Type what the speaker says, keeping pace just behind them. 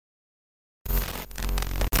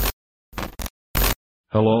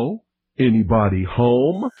Hello? Anybody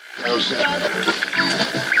home?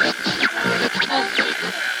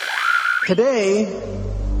 Today,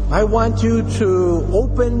 I want you to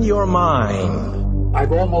open your mind.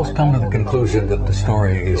 I've almost come to the conclusion that the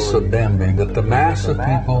story is so damning that the mass of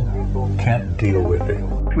people can't deal with it.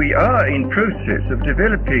 We are in process of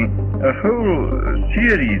developing a whole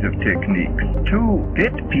series of techniques to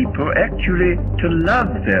get people actually to love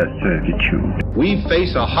their servitude. We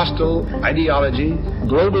face a hostile ideology,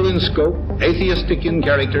 global in scope, atheistic in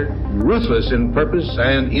character, ruthless in purpose,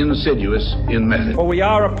 and insidious in method. For we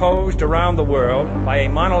are opposed around the world by a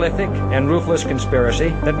monolithic and ruthless conspiracy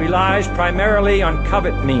that relies primarily on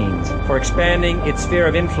covert means for expanding its sphere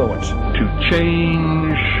of influence. To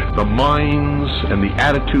change the minds and the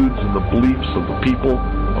attitudes and the beliefs of the people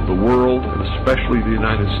of the world, and especially the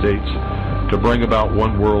United States, to bring about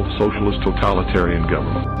one world socialist totalitarian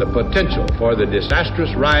government. The potential for the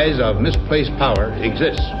disastrous rise of misplaced power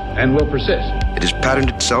exists and will persist. It has patterned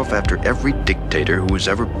itself after every dictator who has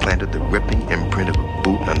ever planted the ripping imprint of a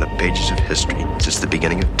boot on the pages of history since the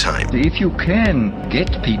beginning of time. If you can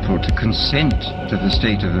get people to consent to the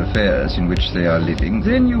state of affairs in which they are living,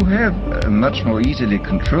 then you have a much more easily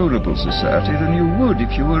controllable society than you would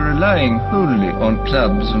if you were relying wholly on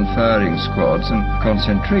clubs and firing squads and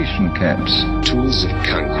concentration camps. Tools of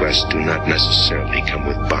conquest do not necessarily come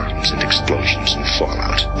with bombs and explosions and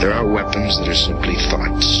fallout. There are weapons that are simply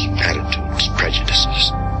thoughts, attitudes,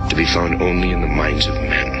 prejudices, to be found only in the minds of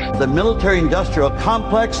men. The military-industrial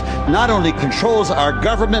complex not only controls our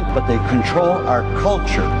government, but they control our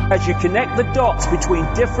culture. As you connect the dots between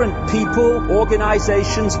different people,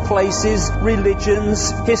 organizations, places,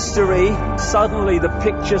 religions, history, suddenly the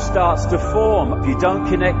picture starts to form. If you don't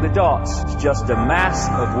connect the dots, it's just a mass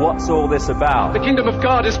of what's all this about. The kingdom of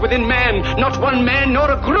God is within man, not one man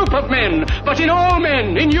nor a group of men, but in all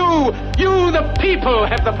men, in you. You, the people,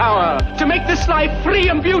 have the power to make this life free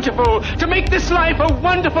and beautiful, to make this life a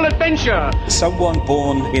wonderful adventure. Someone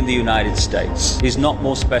born in the United States is not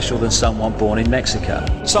more special than someone born in Mexico.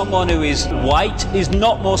 Someone who is white is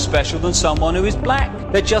not more special than someone who is black.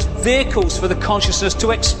 They're just vehicles for the consciousness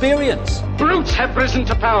to experience. Brutes have risen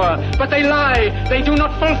to power, but they lie. They do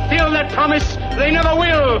not fulfill that promise. They never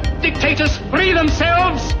will. Dictators free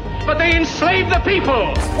themselves, but they enslave the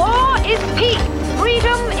people. War is peace.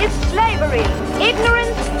 Freedom is slavery.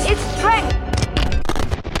 Ignorance is strength.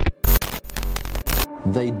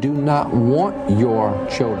 They do not want your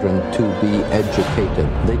children to be educated.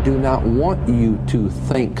 They do not want you to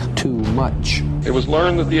think too much. It was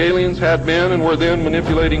learned that the aliens had been and were then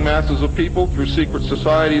manipulating masses of people through secret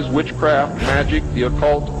societies, witchcraft, magic, the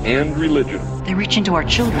occult, and religion. They reach into our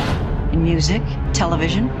children in music,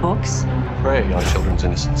 television, books. Prey on children's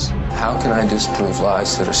innocence. How can I disprove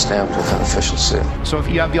lies that are stamped with an official seal? So if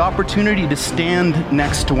you have the opportunity to stand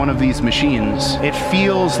next to one of these machines, it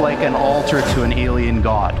feels like an altar to an alien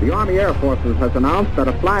god. The Army Air Forces has announced that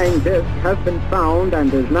a flying disc has been found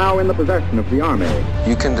and is now in the possession of the Army.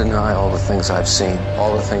 You can deny all the things I've seen,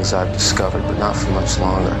 all the things I've discovered, but not for much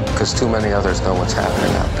longer, because too many others know what's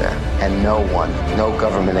happening out there. And no one, no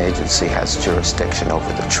government agency has jurisdiction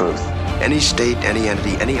over the truth. Any state, any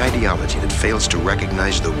entity, any ideology that fails to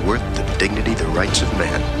recognize the worth, the dignity, the rights of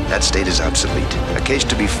man, that state is obsolete. A case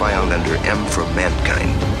to be filed under M for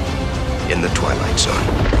Mankind in the Twilight Zone.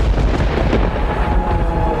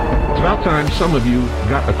 It's about time some of you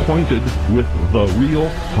got acquainted with the real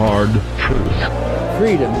hard truth.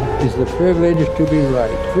 Freedom is the privilege to be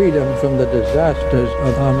right. Freedom from the disasters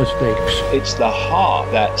of our mistakes. It's the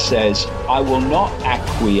heart that says, I will not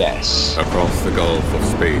acquiesce. Across the gulf of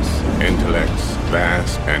space, intellects,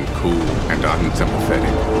 vast and cool and unsympathetic,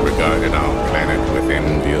 regarded our planet with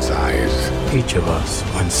envious eyes. Each of us,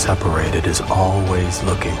 when separated, is always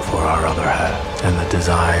looking for our other half. And the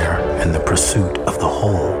desire and the pursuit of the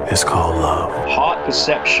whole is called love. Heart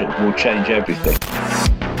perception will change everything.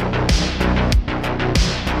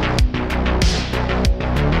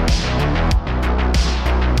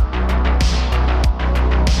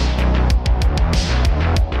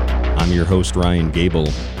 I'm your host, Ryan Gable,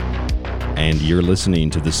 and you're listening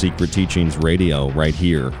to The Secret Teachings Radio right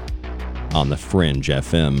here on The Fringe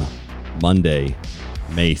FM, Monday,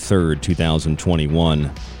 May 3rd,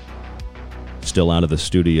 2021. Still out of the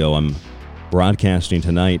studio. I'm broadcasting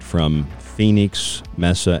tonight from Phoenix,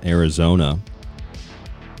 Mesa, Arizona.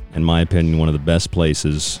 In my opinion, one of the best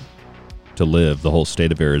places to live, the whole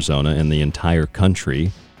state of Arizona and the entire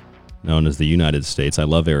country, known as the United States. I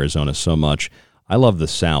love Arizona so much. I love the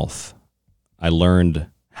South. I learned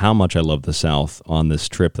how much I love the South on this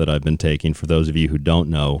trip that I've been taking. For those of you who don't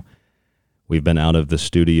know, we've been out of the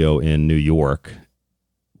studio in New York,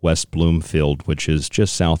 West Bloomfield, which is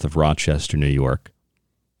just south of Rochester, New York,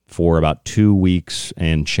 for about 2 weeks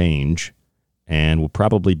and change, and we'll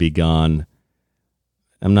probably be gone.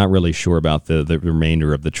 I'm not really sure about the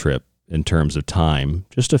remainder of the trip in terms of time,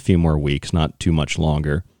 just a few more weeks, not too much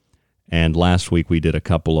longer. And last week we did a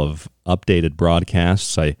couple of updated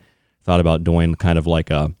broadcasts. I thought about doing kind of like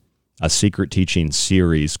a secret teaching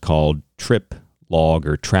series called Trip Log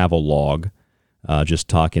or Travel Log, just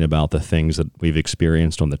talking about the things that we've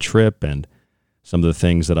experienced on the trip and some of the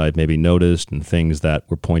things that I've maybe noticed and things that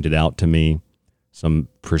were pointed out to me, some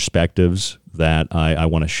perspectives that I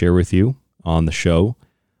want to share with you on the show.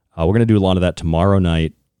 We're going to do a lot of that tomorrow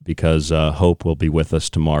night because Hope will be with us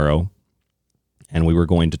tomorrow. And we were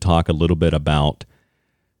going to talk a little bit about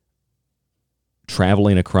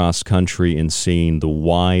traveling across country and seeing the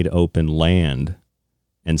wide open land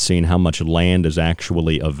and seeing how much land is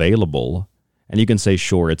actually available. And you can say,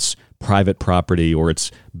 sure, it's private property or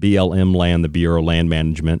it's BLM land, the Bureau of Land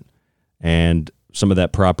Management, and some of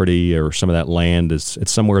that property or some of that land it's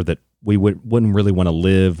somewhere that we wouldn't really want to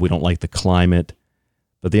live. We don't like the climate.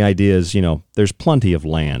 But the idea is, there's plenty of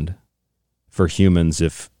land for humans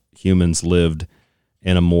if humans lived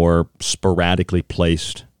in a more sporadically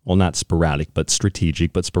placed, well, not sporadic, but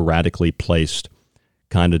strategic, but sporadically placed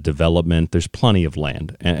kind of development. There's plenty of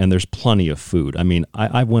land and there's plenty of food. I mean,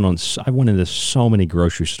 I went into so many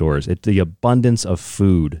grocery stores. The abundance of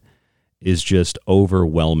food is just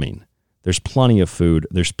overwhelming. There's plenty of food.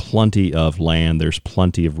 There's plenty of land. There's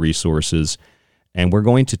plenty of resources. And we're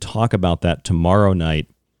going to talk about that tomorrow night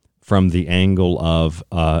from the angle of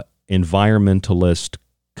environmentalist,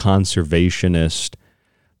 conservationist,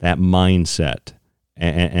 that mindset,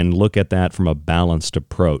 and look at that from a balanced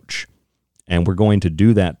approach. And we're going to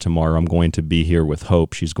do that tomorrow. I'm going to be here with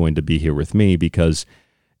Hope. She's going to be here with me because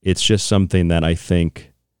it's just something that I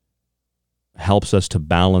think helps us to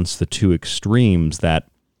balance the two extremes, that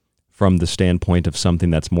from the standpoint of something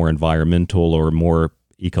that's more environmental or more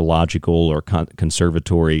ecological or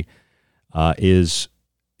conservatory is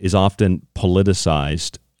often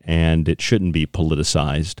politicized, and it shouldn't be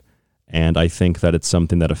politicized. And I think that it's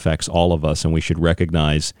something that affects all of us, and we should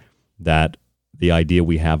recognize that the idea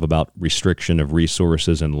we have about restriction of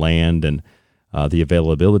resources and land and the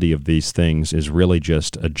availability of these things is really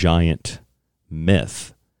just a giant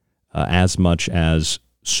myth, as much as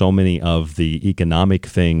so many of the economic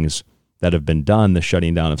things that have been done, the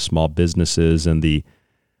shutting down of small businesses and the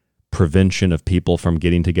prevention of people from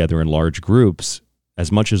getting together in large groups,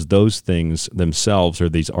 as much as those things themselves are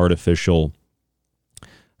these artificial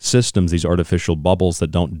systems, these artificial bubbles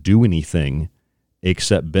that don't do anything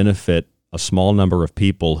except benefit a small number of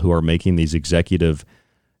people who are making these executive,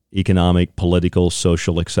 economic, political,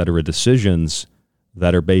 social, etc. decisions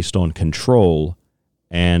that are based on control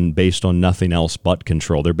and based on nothing else but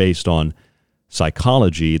control. They're based on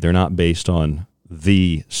psychology. They're not based on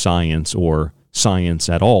the science or science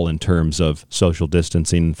at all in terms of social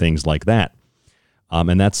distancing and things like that.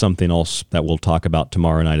 And that's something else that we'll talk about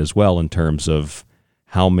tomorrow night as well in terms of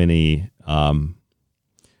how many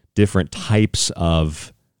different types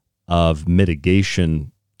of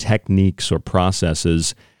mitigation techniques or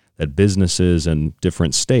processes that businesses in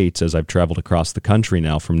different states, as I've traveled across the country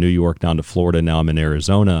now from New York down to Florida, now I'm in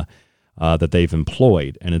Arizona, that they've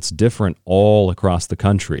employed. And it's different all across the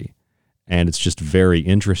country. And it's just very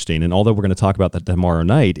interesting. And although we're going to talk about that tomorrow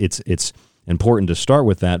night, it's important to start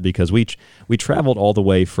with that because we traveled all the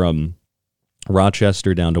way from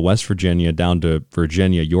Rochester down to West Virginia, down to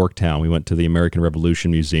Virginia, Yorktown. We went to the American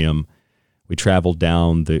Revolution Museum. We traveled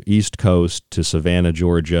down the East Coast to Savannah,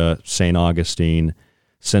 Georgia, St. Augustine,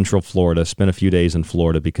 Central Florida, spent a few days in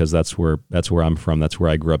Florida because that's where I'm from. That's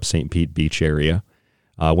where I grew up, St. Pete Beach area.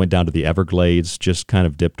 Went down to the Everglades, just kind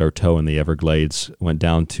of dipped our toe in the Everglades. Went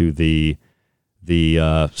down to the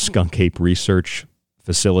Skunk Ape Research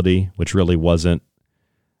Facility, which really wasn't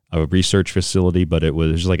a research facility, but it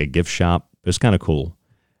was just like a gift shop. It was kind of cool.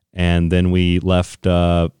 And then we left,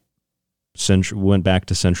 went back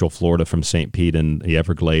to Central Florida from St. Pete and the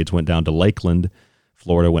Everglades, went down to Lakeland,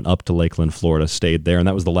 Florida, went up to Lakeland, Florida, stayed there. And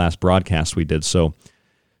that was the last broadcast we did. So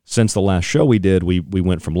since the last show we did, we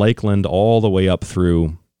went from Lakeland all the way up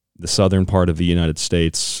through the southern part of the United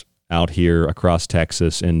States, out here across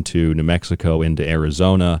Texas into New Mexico, into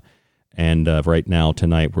Arizona. And right now,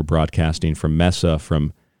 tonight, we're broadcasting from Mesa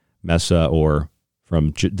or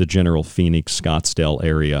from the general Phoenix, Scottsdale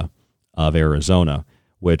area of Arizona,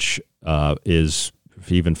 which is,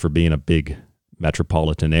 even for being a big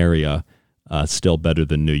metropolitan area, still better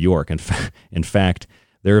than New York. In fact,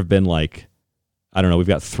 there have been we've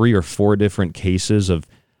got 3 or 4 different cases of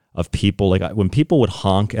of people. Like when people would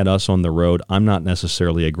honk at us on the road, I'm not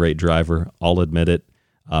necessarily a great driver. I'll admit it.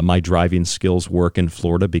 My driving skills work in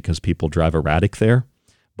Florida because people drive erratic there.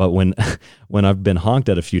 But when I've been honked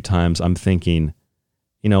at a few times, I'm thinking,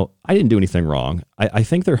 I didn't do anything wrong. I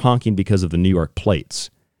think they're honking because of the New York plates.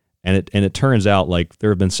 And it turns out like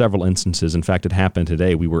there have been several instances. In fact, it happened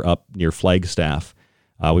today. We were up near Flagstaff.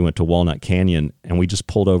 We went to Walnut Canyon and we just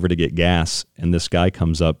pulled over to get gas. And this guy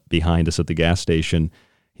comes up behind us at the gas station.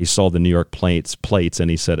 He saw the New York plates and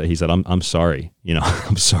he said, I'm sorry.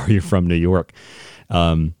 I'm sorry you're from New York.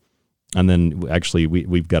 And then actually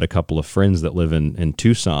we've got a couple of friends that live in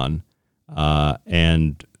Tucson,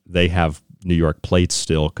 and they have New York plates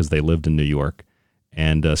still because they lived in New York.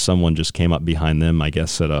 And someone just came up behind them, I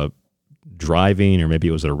guess at a driving, or maybe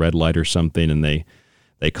it was at a red light or something, and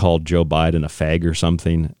they called Joe Biden a fag or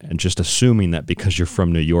something, and just assuming that because you're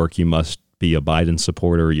from New York, you must be a Biden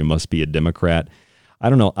supporter, or you must be a Democrat. I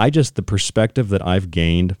don't know. The perspective that I've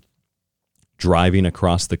gained driving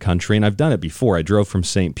across the country, and I've done it before. I drove from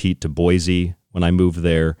St. Pete to Boise when I moved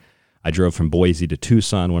there. I drove from Boise to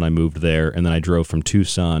Tucson when I moved there, and then I drove from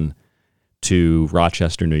Tucson to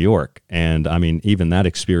Rochester, New York. And I mean, even that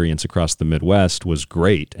experience across the Midwest was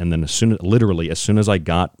great. And then as soon as I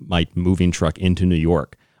got my moving truck into New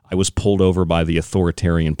York, I was pulled over by the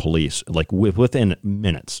authoritarian police, like within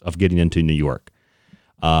minutes of getting into New York.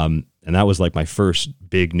 And that was like my first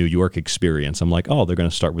big New York experience. I'm like, oh, they're going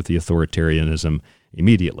to start with the authoritarianism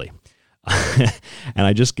immediately. And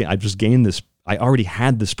I've just gained this. I already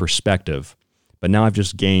had this perspective, but now I've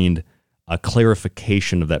just gained a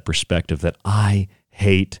clarification of that perspective that I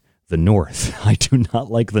hate the North. I do not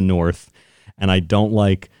like the North, and I don't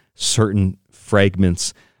like certain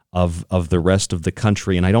fragments of the rest of the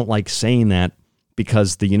country. And I don't like saying that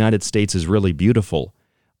because the United States is really beautiful.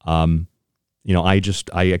 We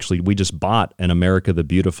just bought an America the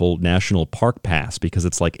Beautiful National Park Pass because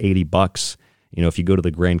it's like $80. If you go to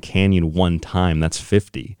the Grand Canyon one time, that's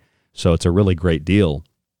 $50. So it's a really great deal.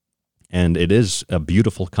 And it is a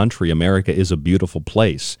beautiful country. America is a beautiful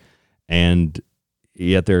place. And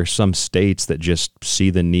yet there are some states that just see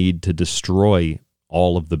the need to destroy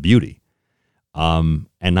all of the beauty. And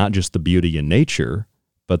not just the beauty in nature,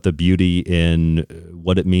 but the beauty in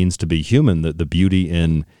what it means to be human, the beauty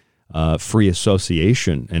in free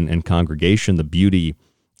association and congregation, the beauty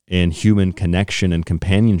in human connection and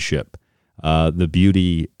companionship, the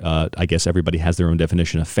beauty, I guess everybody has their own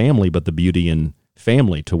definition of family, but the beauty in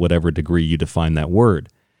family to whatever degree you define that word.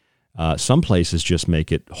 Some places just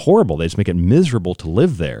make it horrible. They just make it miserable to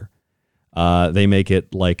live there. They make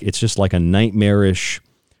it like it's just like a nightmarish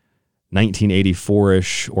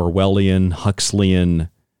 1984-ish Orwellian, Huxleyan,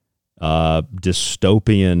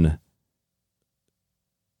 dystopian.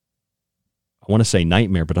 I want to say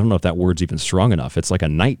nightmare, but I don't know if that word's even strong enough. It's like a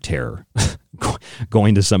night terror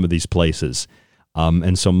going to some of these places.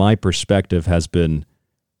 And so my perspective has been,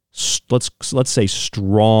 let's say,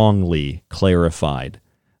 strongly clarified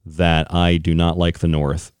that I do not like the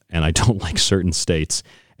North and I don't like certain states.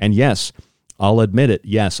 And yes, I'll admit it.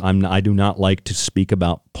 Yes, I do not like to speak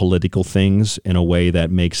about political things in a way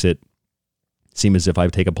that makes it seem as if I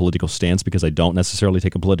take a political stance, because I don't necessarily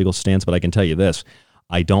take a political stance. But I can tell you this: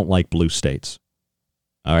 I don't like blue states.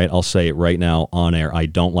 All right, I'll say it right now on air. I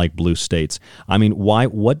don't like blue states. I mean, why?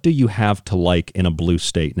 What do you have to like in a blue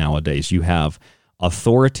state nowadays? You have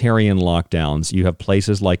authoritarian lockdowns. You have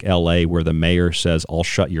places like LA where the mayor says, I'll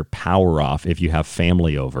shut your power off if you have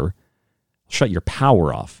family over. Shut your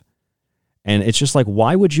power off. And it's just like,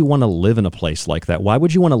 why would you want to live in a place like that? Why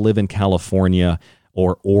would you want to live in California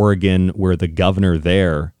or Oregon where the governor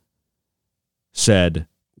there said,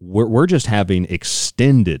 we're just having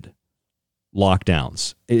extended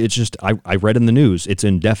lockdowns? It's just, I read in the news, it's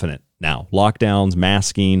indefinite now. Lockdowns,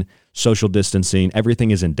 masking, social distancing, everything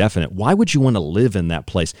is indefinite. Why would you want to live in that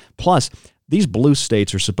place? Plus, these blue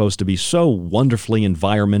states are supposed to be so wonderfully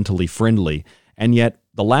environmentally friendly, and yet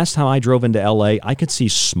the last time I drove into LA, I could see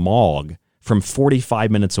smog from 45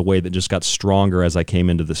 minutes away that just got stronger as I came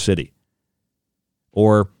into the city.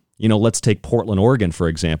 Or, let's take Portland, Oregon, for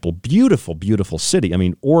example. Beautiful, beautiful city. I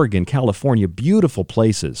mean, Oregon, California, beautiful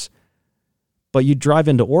places. But you drive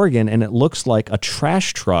into Oregon and it looks like a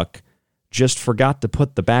trash truck just forgot to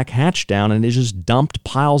put the back hatch down and it just dumped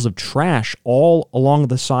piles of trash all along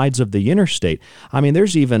the sides of the interstate. I mean,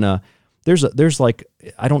 there's even there's like,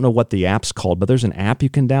 I don't know what the app's called, but there's an app you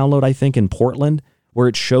can download, I think, in Portland where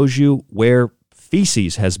it shows you where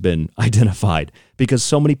feces has been identified because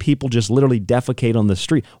so many people just literally defecate on the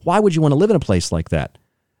street. Why would you want to live in a place like that?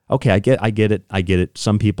 Okay, I get it.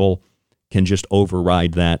 Some people can just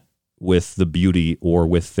override that with the beauty or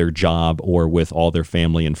with their job or with all their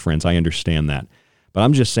family and friends. I understand that. But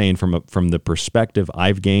I'm just saying from the perspective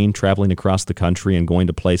I've gained traveling across the country and going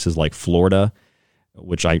to places like Florida,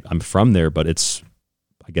 which I'm from there, but it's,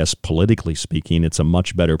 I guess, politically speaking, it's a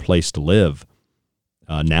much better place to live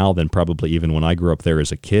now than probably even when I grew up there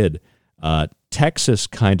as a kid. Texas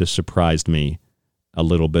kind of surprised me a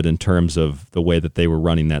little bit in terms of the way that they were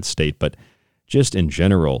running that state, but just in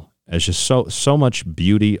general, there's just so much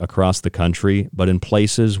beauty across the country, but in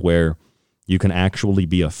places where you can actually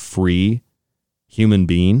be a free human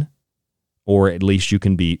being, or at least you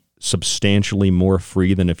can be substantially more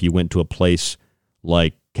free than if you went to a place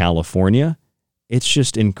like California. It's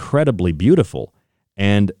just incredibly beautiful.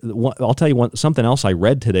 And I'll tell you something else I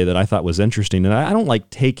read today that I thought was interesting. And I don't like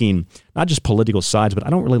taking not just political sides, but I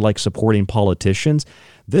don't really like supporting politicians.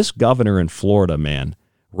 This governor in Florida, man,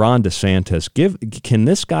 Ron DeSantis, can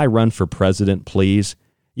this guy run for president, please?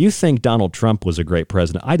 You think Donald Trump was a great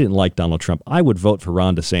president. I didn't like Donald Trump. I would vote for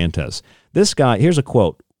Ron DeSantis. This guy, here's a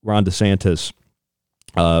quote. Ron DeSantis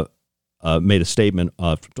made a statement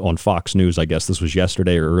on Fox News, I guess this was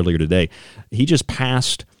yesterday or earlier today. He just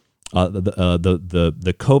passed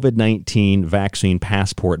the COVID-19 vaccine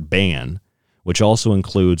passport ban, which also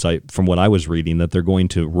includes, from what I was reading, that they're going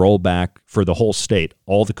to roll back for the whole state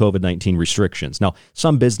all the COVID-19 restrictions. Now,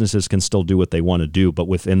 some businesses can still do what they want to do, but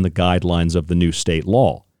within the guidelines of the new state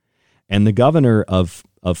law. And the governor of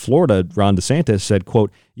Florida, Ron DeSantis, said,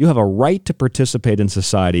 quote, "You have a right to participate in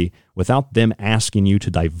society without them asking you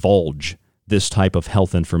to divulge this type of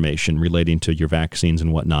health information relating to your vaccines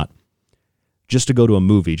and whatnot. Just to go to a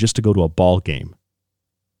movie, just to go to a ball game."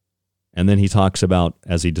 And then he talks about,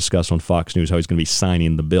 as he discussed on Fox News, how he's going to be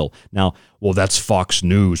signing the bill. Now, well, that's Fox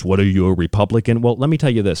News. What are you, a Republican? Well, let me tell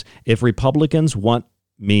you this. If Republicans want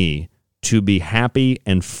me to be happy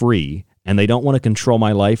and free and they don't want to control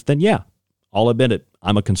my life, then yeah, I'll admit it.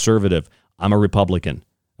 I'm a conservative. I'm a Republican.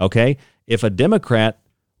 Okay? If a Democrat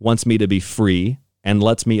wants me to be free and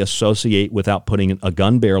lets me associate without putting a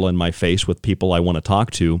gun barrel in my face with people I want to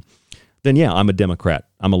talk to, then yeah, I'm a Democrat.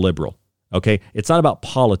 I'm a liberal. Okay, it's not about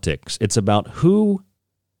politics. It's about who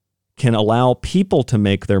can allow people to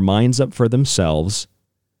make their minds up for themselves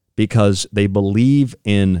because they believe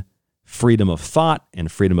in freedom of thought and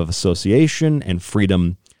freedom of association and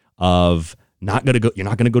freedom of you're not going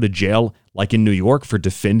to go to jail like in New York for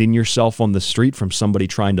defending yourself on the street from somebody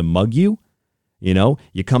trying to mug you. You know,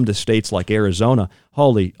 you come to states like Arizona,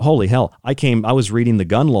 holy hell. I was reading the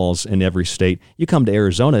gun laws in every state. You come to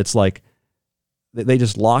Arizona, it's like they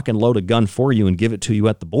just lock and load a gun for you and give it to you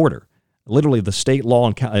at the border. Literally, the state law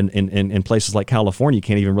in places like California, you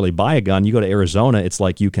can't even really buy a gun. You go to Arizona, it's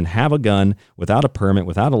like you can have a gun without a permit,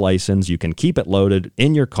 without a license. You can keep it loaded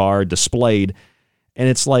in your car, displayed. And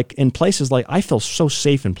it's like in places like, I feel so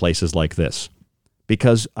safe in places like this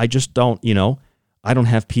because I just don't, I don't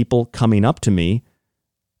have people coming up to me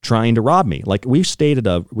trying to rob me. Like we stayed at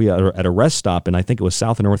a rest stop, and I think it was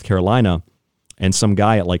south of North Carolina. And some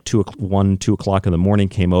guy at like 2 o'clock in the morning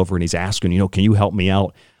came over and he's asking, can you help me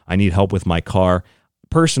out? I need help with my car.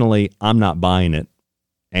 Personally, I'm not buying it.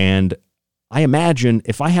 And I imagine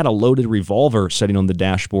if I had a loaded revolver sitting on the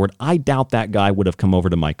dashboard, I doubt that guy would have come over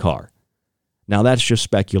to my car. Now, that's just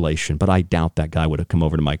speculation, but I doubt that guy would have come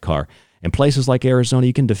over to my car. In places like Arizona,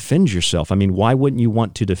 you can defend yourself. I mean, why wouldn't you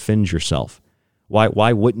want to defend yourself?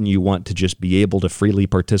 Why wouldn't you want to just be able to freely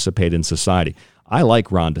participate in society? I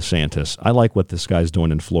like Ron DeSantis. I like what this guy's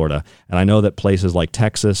doing in Florida. And I know that places like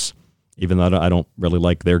Texas, even though I don't really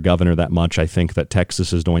like their governor that much, I think that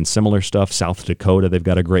Texas is doing similar stuff. South Dakota, they've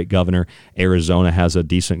got a great governor. Arizona has a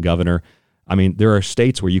decent governor. I mean, there are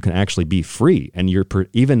states where you can actually be free. And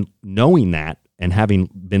even knowing that and having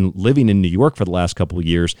been living in New York for the last couple of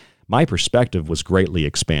years, my perspective was greatly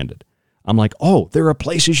expanded. I'm like, oh, there are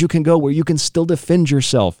places you can go where you can still defend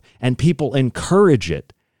yourself, and people encourage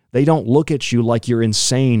it. They don't look at you like you're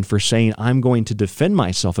insane for saying, I'm going to defend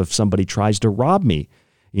myself if somebody tries to rob me.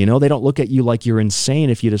 They don't look at you like you're insane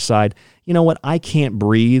if you decide, you know what, I can't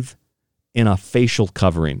breathe in a facial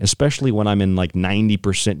covering, especially when I'm in like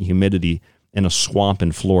 90% humidity in a swamp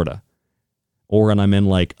in Florida, or when I'm in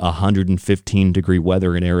like 115 degree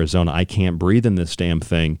weather in Arizona. I can't breathe in this damn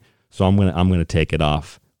thing, so I'm gonna take it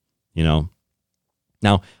off.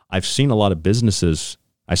 Now, I've seen a lot of businesses.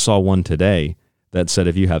 I saw one today that said,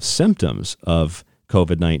 if you have symptoms of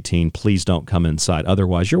COVID-19, please don't come inside.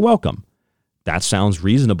 Otherwise, you're welcome. That sounds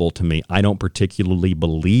reasonable to me. I don't particularly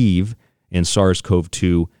believe in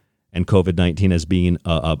SARS-CoV-2 and COVID-19 as being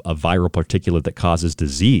a viral particulate that causes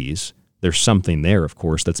disease. There's something there, of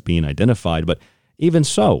course, that's being identified. But Even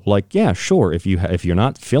so, like, yeah, sure, if you're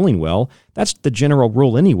not feeling well, that's the general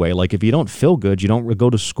rule anyway. Like, if you don't feel good, you don't go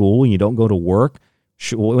to school and you don't go to work.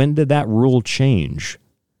 When did that rule change?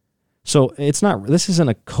 So this isn't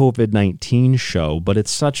a COVID-19 show, but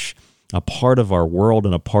it's such a part of our world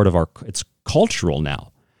and a part of it's cultural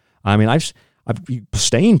now. I mean, I've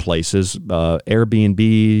staying places,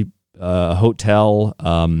 Airbnb, hotel.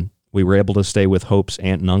 We were able to stay with Hope's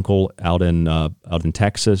aunt and uncle out in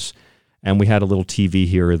Texas, and we had a little TV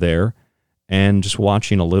here or there, and just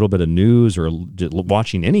watching a little bit of news or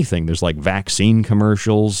watching anything. There's like vaccine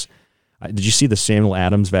commercials. Did you see the Samuel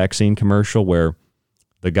Adams vaccine commercial where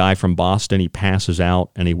the guy from Boston, he passes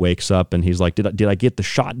out and he wakes up and he's like, did I get the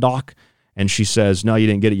shot, doc? And she says, no, you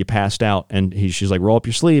didn't get it. You passed out. And she's like, roll up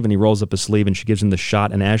your sleeve. And he rolls up his sleeve and she gives him the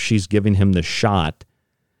shot. And as she's giving him the shot,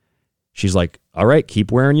 she's like, all right,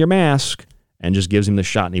 keep wearing your mask, and just gives him the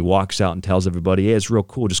shot. And he walks out and tells everybody, hey, it's real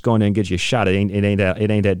cool. Just go in there and get you a shot. It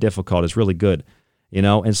ain't that difficult. It's really good. You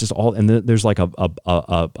know, and it's just all, and there's like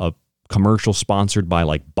a commercial sponsored by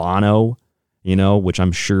like Bono, you know, which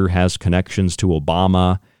I'm sure has connections to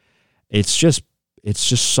Obama. It's just it's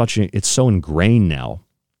so ingrained now.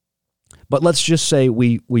 But let's just say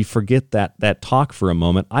we forget that talk for a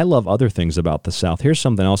moment. I love other things about the South. Here's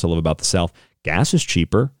something else I love about the South. Gas is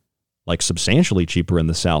cheaper, like substantially cheaper in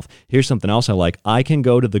the South. Here's something else I like. I can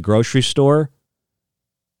go to the grocery store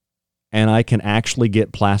and I can actually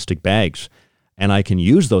get plastic bags, and I can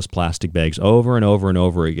use those plastic bags over and over and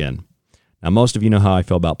over again. Now, most of you know how I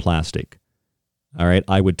feel about plastic. All right,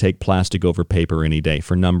 I would take plastic over paper any day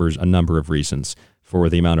for a number of reasons. For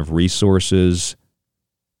the amount of resources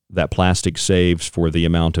that plastic saves, for the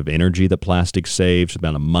amount of energy that plastic saves, the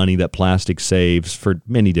amount of money that plastic saves, for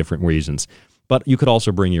many different reasons. But you could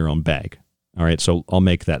also bring your own bag. All right, so I'll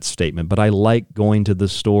make that statement. But I like going to the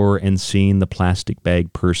store and seeing the plastic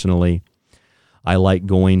bag personally. I like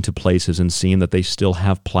going to places and seeing that they still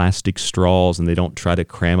have plastic straws and they don't try to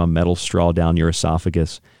cram a metal straw down your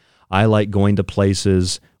esophagus. I like going to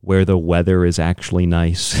places where the weather is actually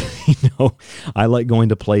nice. You know, I like going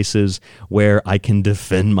to places where I can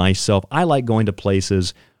defend myself. I like going to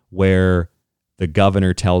places where the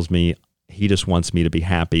governor tells me he just wants me to be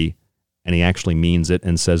happy, and he actually means it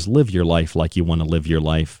and says, live your life like you want to live your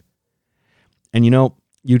life. And, you know,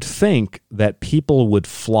 you'd think that people would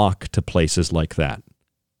flock to places like that.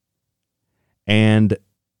 And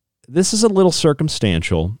this is a little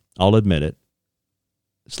circumstantial, I'll admit it.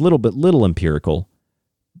 It's a little empirical,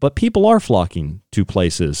 but people are flocking to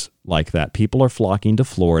places like that. People are flocking to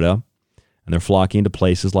Florida, and they're flocking to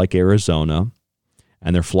places like Arizona,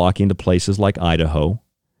 and they're flocking to places like Idaho.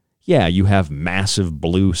 Yeah, you have massive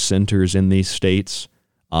blue centers in these states,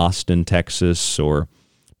 Austin, Texas, or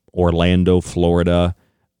Orlando, Florida,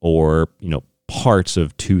 or, you know, parts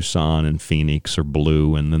of Tucson and Phoenix are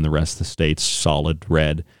blue, and then the rest of the state's solid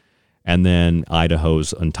red. And then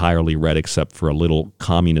Idaho's entirely red except for a little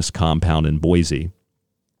communist compound in Boise.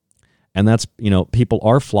 And that's, you know, people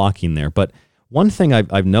are flocking there. But one thing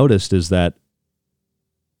I've noticed is that,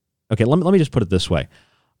 okay, let me just put it this way.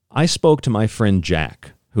 I spoke to my friend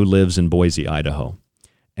Jack, who lives in Boise, Idaho.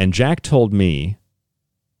 And Jack told me,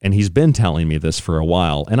 and he's been telling me this for a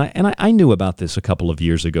while, and I knew about this a couple of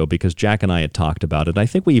years ago because Jack and I had talked about it. I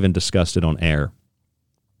think we even discussed it on air.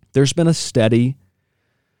 There's been a steady,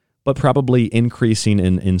 but probably increasing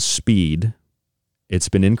in speed. It's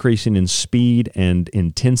been increasing in speed and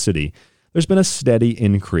intensity. There's been a steady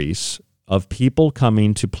increase of people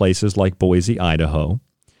coming to places like Boise, Idaho,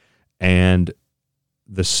 and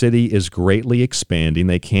the city is greatly expanding.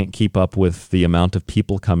 They can't keep up with the amount of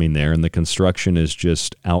people coming there, and the construction is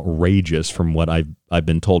just outrageous from what I've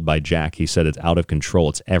been told by Jack. He said it's out of control.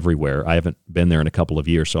 It's everywhere. I haven't been there in a couple of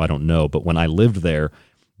years, so I don't know. But when I lived there,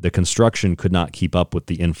 the construction could not keep up with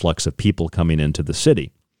the influx of people coming into the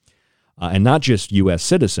city. And not just U.S.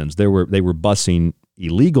 citizens. They were busing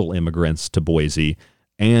illegal immigrants to Boise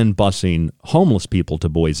and busing homeless people to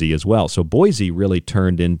Boise as well. So Boise really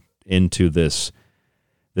turned into this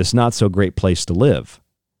not so great place to live.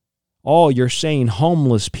 Oh, you're saying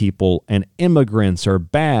homeless people and immigrants are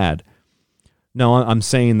bad. No, I'm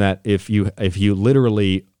saying that if you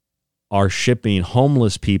literally are shipping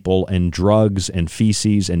homeless people and drugs and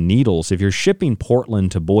feces and needles, if you're shipping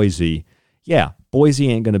Portland to Boise, yeah, Boise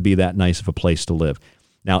ain't going to be that nice of a place to live.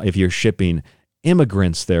 Now, if you're shipping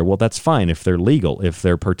immigrants there, well, that's fine if they're legal, if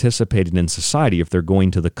they're participating in society, if they're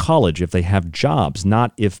going to the college, if they have jobs,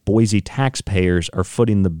 not if Boise taxpayers are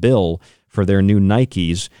footing the bill for their new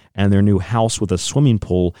Nikes and their new house with a swimming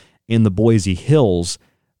pool in the Boise Hills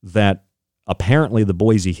that apparently the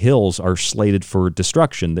Boise Hills are slated for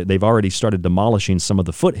destruction. They've already started demolishing some of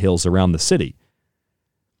the foothills around the city.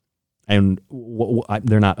 And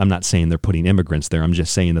I'm not saying they're putting immigrants there. I'm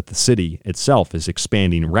just saying that the city itself is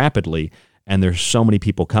expanding rapidly, and there's so many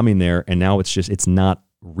people coming there, and now it's not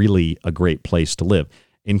really a great place to live.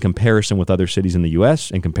 In comparison with other cities in the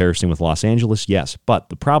U.S., in comparison with Los Angeles, yes. But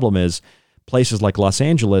the problem is places like Los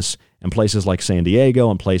Angeles and places like San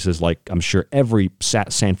Diego and places like, I'm sure, every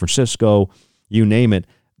San Francisco, you name it,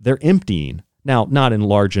 they're emptying. Now, not in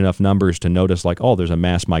large enough numbers to notice like, oh, there's a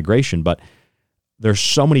mass migration, but there's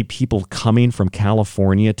so many people coming from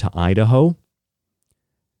California to Idaho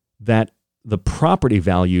that the property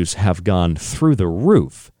values have gone through the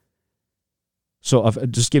roof. So I'll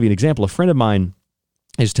just give you an example. A friend of mine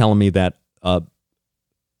is telling me that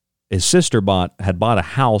his sister had bought a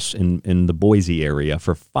house in the Boise area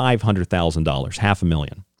for $500,000,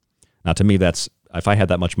 $500,000. Now, to me, if I had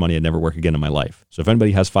that much money, I'd never work again in my life. So if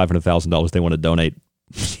anybody has $500,000 they want to donate,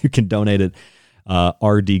 you can donate it.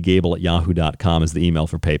 rdgable@yahoo.com is the email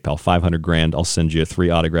for PayPal. $500,000. I'll send you 3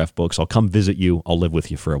 autographed books. I'll come visit you. I'll live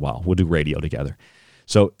with you for a while. We'll do radio together.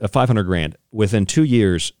 So $500,000. Within 2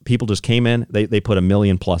 years, people just came in. They put $1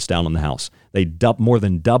 million plus down on the house. They more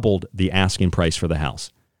than doubled the asking price for the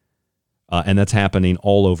house. And that's happening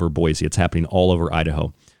all over Boise. It's happening all over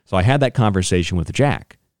Idaho. So I had that conversation with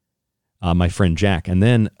Jack, my friend Jack. And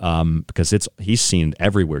then because he's seen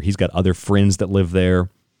everywhere. He's got other friends that live there,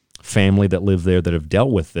 family that live there that have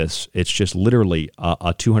dealt with this. It's just literally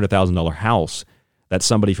a $200,000 house that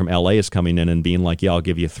somebody from LA is coming in and being like, yeah, I'll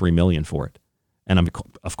give you $3 million for it. And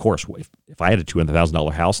of course, if I had a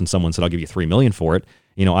 $200,000 house and someone said, I'll give you $3 million for it,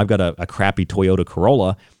 I've got a crappy Toyota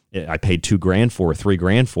Corolla I paid $2,000 for,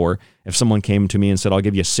 $3,000 for. If someone came to me and said, I'll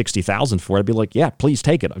give you $60,000 for it, I'd be like, yeah, please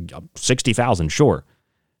take it. $60,000, sure.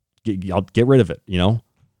 I'll get rid of it.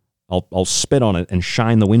 I'll spit on it and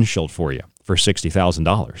shine the windshield for you for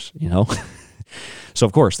 $60,000. So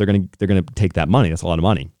of course they're gonna take that money. That's a lot of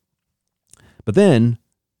money. But then,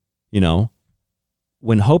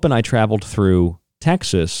 when Hope and I traveled through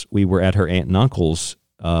Texas, we were at her aunt and uncle's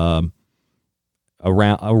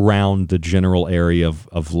around the general area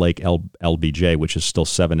of Lake LBJ, which is still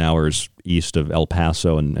 7 hours east of El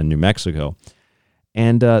Paso and New Mexico.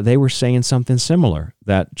 And they were saying something similar,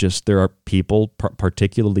 that just there are people,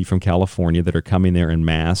 particularly from California, that are coming there en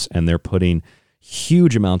masse, and they're putting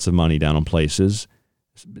huge amounts of money down on places.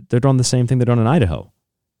 They're doing the same thing they're doing in Idaho.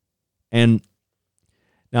 And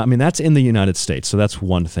now, that's in the United States, so that's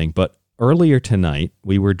one thing. But earlier tonight,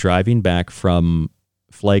 we were driving back from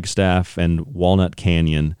Flagstaff and Walnut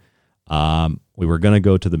Canyon. We were going to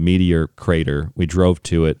go to the Meteor Crater. We drove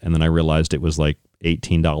to it, and then I realized it was like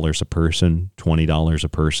 $18 a person, $20 a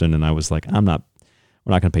person, and I was like, we're not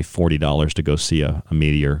going to pay $40 to go see a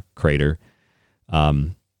meteor crater.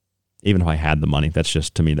 Even if I had the money,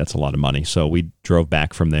 to me, that's a lot of money. So we drove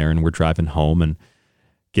back from there, and we're driving home and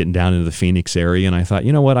getting down into the Phoenix area, and I thought,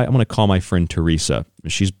 you know what, I'm going to call my friend Teresa.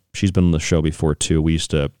 She's been on the show before, too. We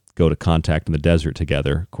used to go to Contact in the Desert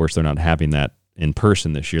together. Of course, they're not having that in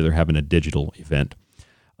person this year. They're having a digital event.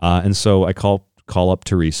 And so I call up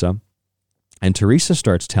Teresa, and Teresa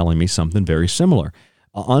starts telling me something very similar,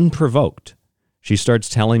 unprovoked. She starts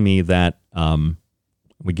telling me that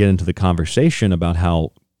we get into the conversation about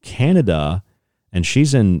how Canada, and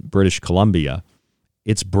she's in British Columbia,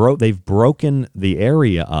 they've broken the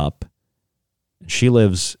area up. She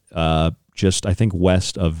lives just, I think,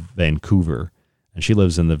 west of Vancouver, and she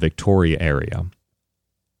lives in the Victoria area.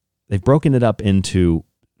 They've broken it up into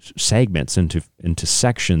segments, into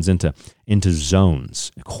sections, into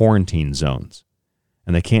zones, quarantine zones,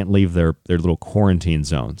 and they can't leave their little quarantine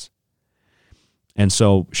zones. And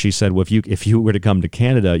so she said, well, if you were to come to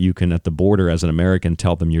Canada, you can, at the border as an American,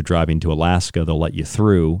 tell them you're driving to Alaska. They'll let you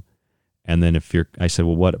through. And then I said,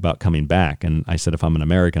 well, what about coming back? And I said, if I'm an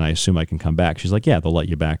American, I assume I can come back. She's like, yeah, they'll let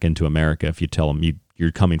you back into America if you tell them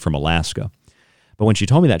you're coming from Alaska. But when she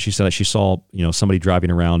told me that, she said that she saw, somebody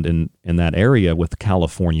driving around in that area with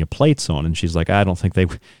California plates on. And she's like, I don't think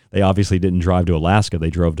they obviously didn't drive to Alaska.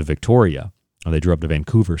 They drove to Victoria, or they drove to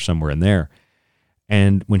Vancouver, somewhere in there.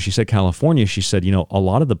 And when she said California, she said, a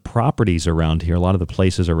lot of the properties around here, a lot of the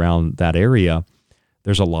places around that area,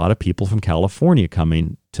 there's a lot of people from California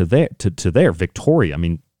coming to there, Victoria.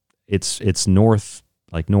 It's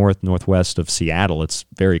northwest of Seattle. It's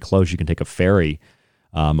very close. You can take a ferry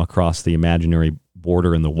across the imaginary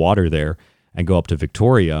border in the water there and go up to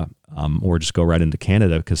Victoria, or just go right into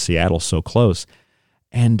Canada because Seattle's so close.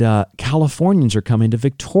 And Californians are coming to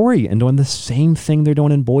Victoria and doing the same thing they're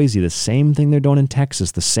doing in Boise, the same thing they're doing in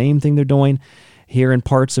Texas, the same thing they're doing here in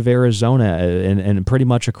parts of Arizona and pretty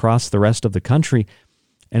much across the rest of the country.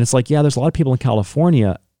 And it's like, yeah, there's a lot of people in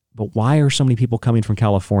California, but why are so many people coming from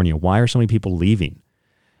California? Why are so many people leaving?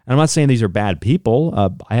 And I'm not saying these are bad people.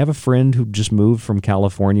 I have a friend who just moved from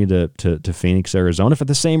California to Phoenix, Arizona for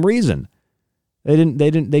the same reason.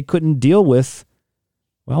 They couldn't deal with,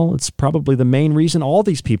 well, it's probably the main reason all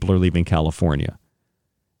these people are leaving California.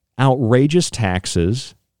 Outrageous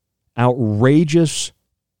taxes, outrageous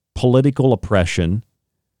political oppression,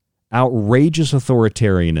 outrageous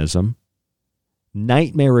authoritarianism,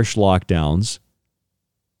 nightmarish lockdowns,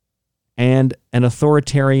 and an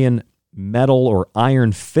authoritarian metal or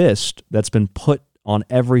iron fist that's been put on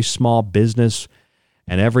every small business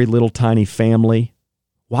and every little tiny family.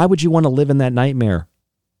 Why would you want to live in that nightmare?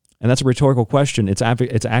 And that's a rhetorical question. It's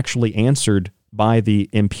actually answered by the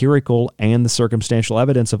empirical and the circumstantial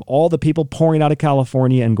evidence of all the people pouring out of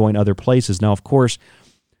California and going other places. Now, of course,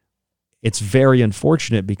 it's very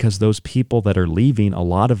unfortunate because those people that are leaving, a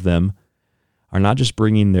lot of them are not just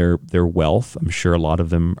bringing their wealth. I'm sure a lot of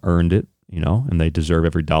them earned it, and they deserve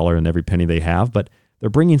every dollar and every penny they have, but they're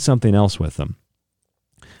bringing something else with them.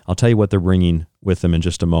 I'll tell you what they're bringing with them in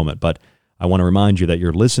just a moment, but I want to remind you that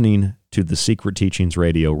you're listening to the Secret Teachings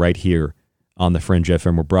Radio right here on the Fringe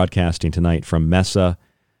FM. We're broadcasting tonight from Mesa,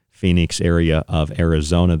 Phoenix area of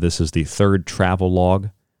Arizona. This is the third travel log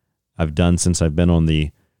I've done since I've been on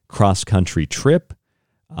the cross-country trip.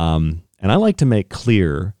 And I like to make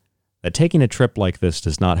clear that taking a trip like this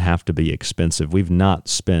does not have to be expensive. We've not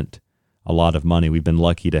spent a lot of money. We've been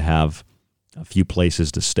lucky to have a few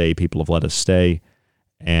places to stay. People have let us stay.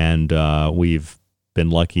 And we've been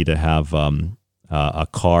lucky to have a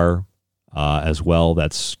car as well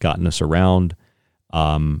that's gotten us around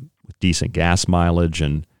with decent gas mileage.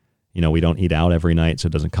 And, we don't eat out every night, so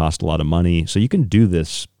it doesn't cost a lot of money. So you can do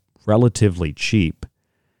this relatively cheap.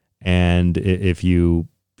 And if you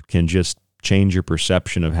can just change your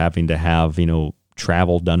perception of having to have,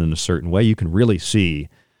 travel done in a certain way, you can really see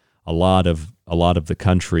a lot of the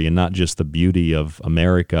country, and not just the beauty of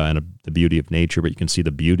America and the beauty of nature, but you can see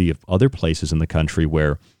the beauty of other places in the country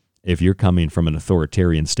where if you're coming from an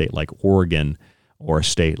authoritarian state like Oregon or a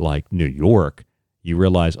state like New York, you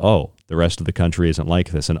realize, oh, the rest of the country isn't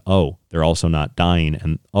like this. And oh, they're also not dying.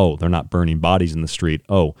 And oh, they're not burning bodies in the street.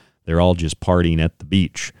 Oh, they're all just partying at the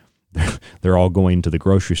beach. They're all going to the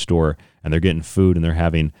grocery store and they're getting food and they're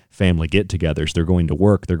having family get-togethers. They're going to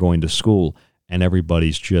work. They're going to school. And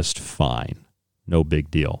everybody's just fine. No big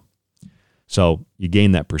deal. So you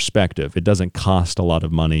gain that perspective. It doesn't cost a lot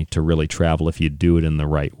of money to really travel if you do it in the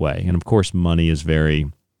right way. And of course, money is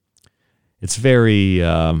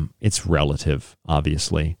it's relative,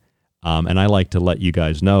 obviously. And I like to let you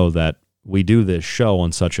guys know that we do this show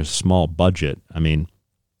on such a small budget. I mean,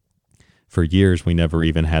 for years, we never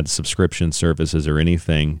even had subscription services or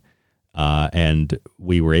anything. And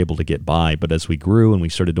we were able to get by. But as we grew and we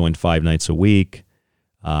started doing 5 nights a week,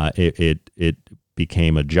 it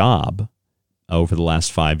became a job over the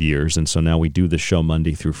last 5 years. And so now we do the show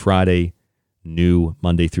Monday through Friday, new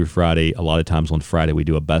Monday through Friday. A lot of times on Friday, we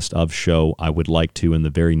do a best of show. I would like to, in the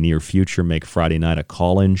very near future, make Friday night a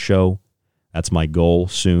call-in show. That's my goal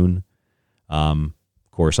soon. Of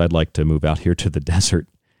course, I'd like to move out here to the desert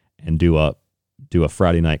and do a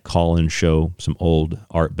Friday night call-in show, some old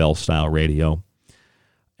Art Bell style radio.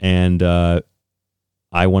 And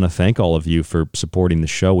I want to thank all of you for supporting the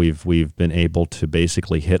show. We've been able to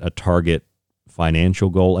basically hit a target financial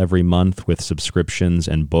goal every month with subscriptions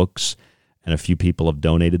and books, and a few people have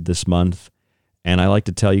donated this month. And I like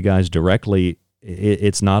to tell you guys directly,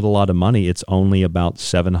 it's not a lot of money. It's only about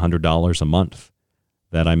 $700 a month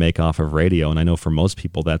that I make off of radio. And I know for most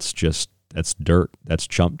people that's dirt. That's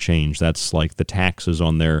chump change. That's like the taxes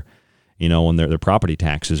on their, on their property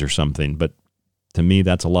taxes or something. But to me,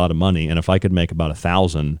 that's a lot of money. And if I could make about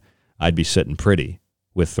 $1,000, I'd be sitting pretty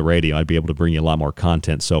with the radio. I'd be able to bring you a lot more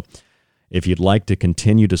content. So if you'd like to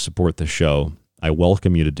continue to support the show, I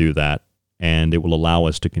welcome you to do that. And it will allow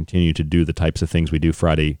us to continue to do the types of things we do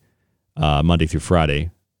Monday through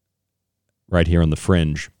Friday, right here on the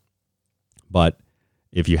Fringe. But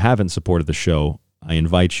if you haven't supported the show, I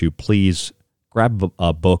invite you, please grab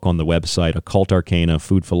a book on the website, Occult Arcana,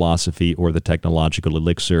 Food Philosophy, or The Technological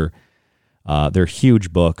Elixir. They're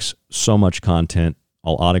huge books, so much content.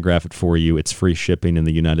 I'll autograph it for you. It's free shipping in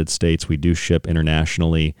the United States. We do ship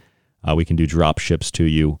internationally. We can do drop ships to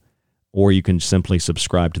you. Or you can simply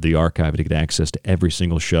subscribe to the archive to get access to every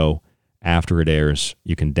single show after it airs.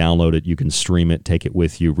 You can download it. You can stream it, take it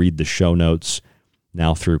with you, read the show notes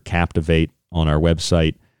now through Captivate on our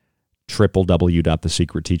website,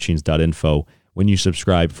 www.thesecretteachings.info. When you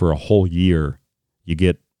subscribe for a whole year, you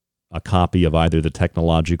get a copy of either The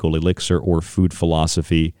Technological Elixir or Food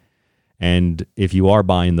Philosophy. And if you are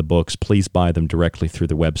buying the books, please buy them directly through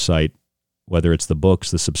the website. whether it's the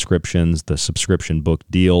books, the subscriptions, the subscription book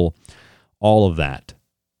deal, all of that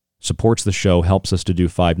supports the show, helps us to do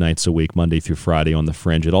 5 nights a week, Monday through Friday on The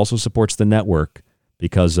Fringe. It also supports the network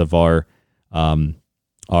because of our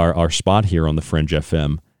spot here on The Fringe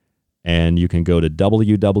FM. And you can go to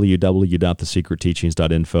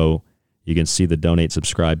www.thesecretteachings.info. You can see the donate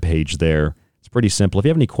subscribe page there. It's pretty simple. If you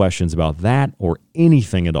have any questions about that or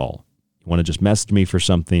anything at all, you want to just message me for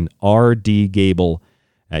something,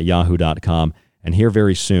 rdgable@yahoo.com. And here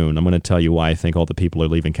very soon, I'm going to tell you why I think all the people are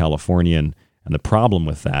leaving California and the problem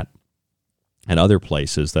with that and other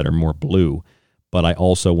places that are more blue. But I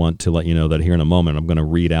also want to let you know that here in a moment, I'm going to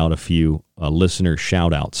read out a few listener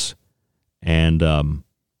shout-outs and from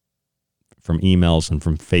emails and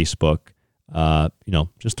from Facebook.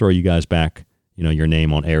 Just throw you guys back, your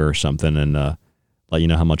name on air or something and let you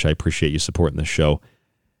know how much I appreciate you supporting this show.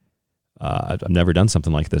 I've never done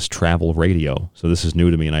something like this, travel radio. So this is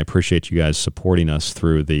new to me, and I appreciate you guys supporting us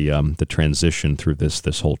through the transition through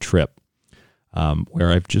this whole trip,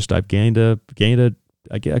 where I've gained a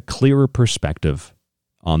clearer perspective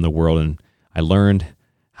on the world, and I learned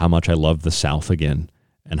how much I love the South again,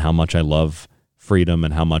 and how much I love freedom,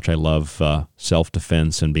 and how much I love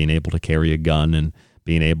self-defense and being able to carry a gun and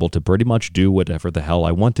being able to pretty much do whatever the hell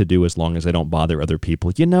I want to do as long as I don't bother other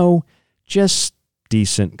people. Just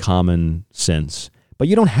decent common sense. But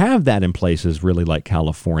you don't have that in places really like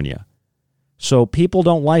California. So people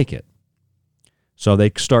don't like it. So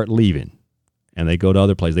they start leaving. And they go to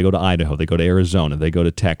other places. They go to Idaho. They go to Arizona. They go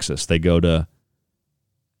to Texas. They go to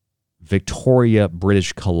Victoria,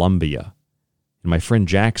 British Columbia. And my friend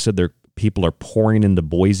Jack said people are pouring into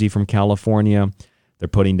Boise from California. They're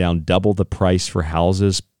putting down double the price for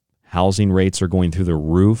houses. Housing rates are going through the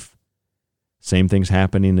roof. Same thing's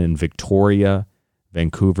happening in Victoria,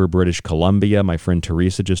 Vancouver, British Columbia. My friend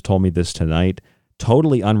Teresa just told me this tonight.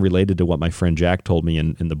 Totally unrelated to what my friend Jack told me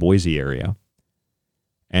in the Boise area.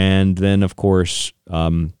 And then, of course,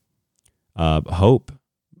 Hope,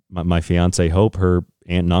 my fiance Hope, her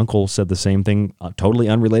aunt and uncle said the same thing, totally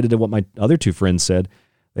unrelated to what my other two friends said.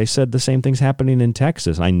 They said the same thing's happening in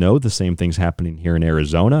Texas. I know the same thing's happening here in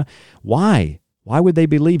Arizona. Why? Why would they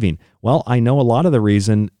be leaving? Well, I know a lot of the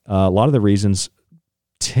reasons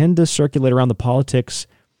tend to circulate around the politics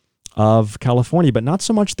of California, but not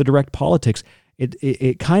so much the direct politics.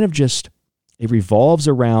 It kind of just, it revolves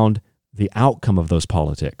around the outcome of those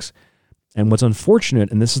politics. And what's unfortunate,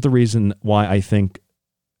 and this is the reason why I think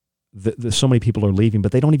that so many people are leaving,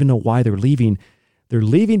 but they don't even know why they're leaving. They're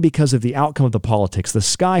leaving because of the outcome of the politics, the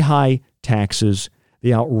sky-high taxes,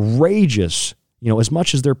 the outrageous, as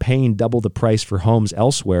much as they're paying double the price for homes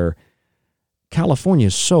elsewhere, California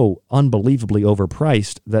is so unbelievably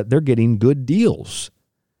overpriced that they're getting good deals.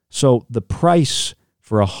 So the price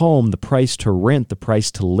for a home, the price to rent, the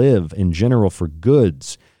price to live in general for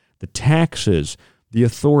goods, the taxes, the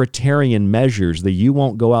authoritarian measures that you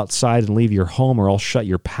won't go outside and leave your home or I'll shut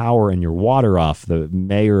your power and your water off. The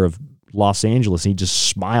mayor of Los Angeles, he just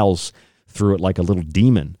smiles through it like a little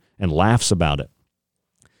demon and laughs about it.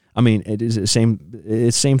 I mean, it's the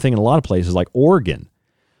same thing in a lot of places like Oregon.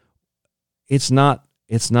 It's not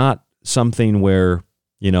something where,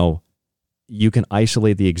 you can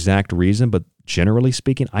isolate the exact reason, but generally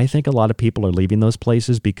speaking, I think a lot of people are leaving those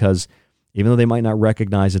places because even though they might not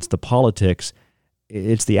recognize it's the politics,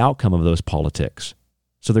 it's the outcome of those politics.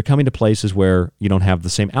 So they're coming to places where you don't have the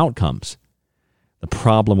same outcomes. The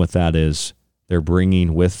problem with that is they're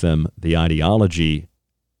bringing with them the ideology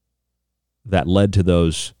that led to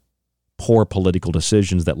those poor political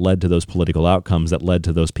decisions, that led to those political outcomes, that led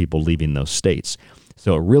to those people leaving those states.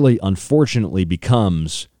 So it really, unfortunately,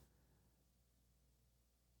 becomes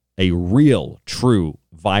a real, true,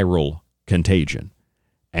 viral contagion.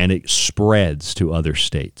 And it spreads to other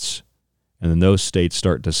states. And then those states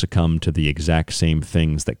start to succumb to the exact same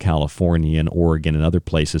things that California and Oregon and other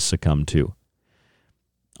places succumb to.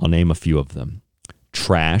 I'll name a few of them.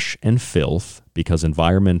 Trash and filth, because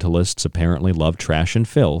environmentalists apparently love trash and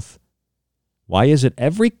filth. Why is it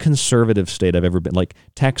every conservative state I've ever been, like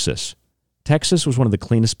Texas? Texas was one of the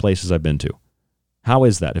cleanest places I've been to. How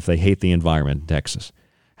is that if they hate the environment in Texas?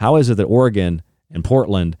 How is it that Oregon and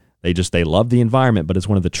Portland, they love the environment, but it's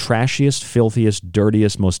one of the trashiest, filthiest,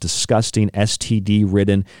 dirtiest, most disgusting,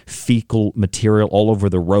 STD-ridden, fecal material all over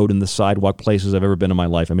the road and the sidewalk places I've ever been in my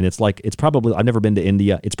life. I mean, I've never been to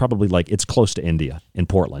India. It's probably it's close to India in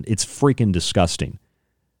Portland. It's freaking disgusting.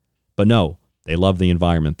 But no, they love the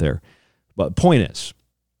environment there. But point is,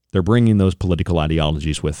 they're bringing those political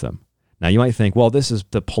ideologies with them. Now, you might think, well, this is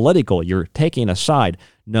the political. You're taking a side.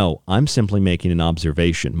 No, I'm simply making an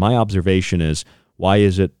observation. My observation is, why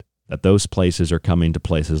is it that those places are coming to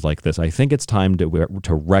places like this. I think it's time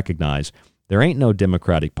to recognize there ain't no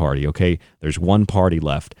Democratic Party, okay? There's one party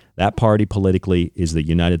left. That party politically is the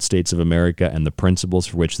United States of America and the principles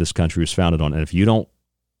for which this country was founded on. And if you don't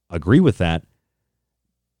agree with that,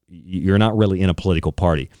 you're not really in a political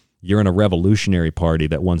party. You're in a revolutionary party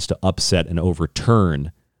that wants to upset and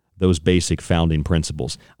overturn those basic founding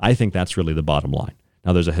principles. I think that's really the bottom line.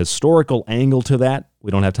 Now, there's a historical angle to that we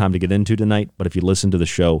don't have time to get into tonight, but if you listen to the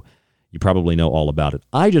show, you probably know all about it.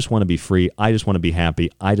 I just want to be free. I just want to be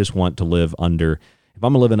happy. I just want to live under, if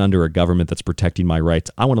I'm living under a government that's protecting my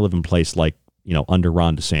rights, I want to live in a place like, under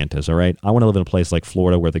Ron DeSantis, all right? I want to live in a place like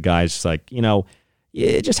Florida where the guy's like,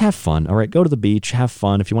 just have fun, all right? Go to the beach, have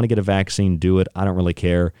fun. If you want to get a vaccine, do it. I don't really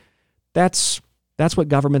care. That's what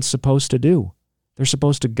government's supposed to do. They're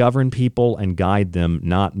supposed to govern people and guide them,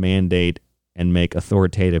 not mandate and make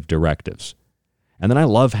authoritative directives. And then I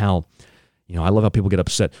love how people get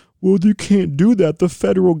upset. Well, you can't do that. The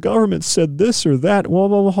federal government said this or that.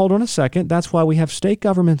 Well, hold on a second. That's why we have state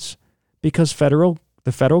governments, because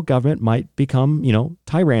the federal government might become,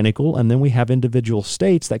 tyrannical, and then we have individual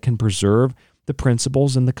states that can preserve the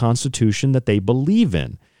principles in the Constitution that they believe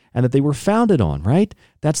in and that they were founded on, right?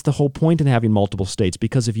 That's the whole point in having multiple states,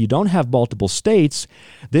 because if you don't have multiple states,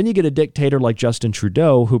 then you get a dictator like Justin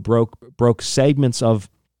Trudeau who broke segments of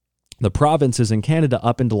the provinces in Canada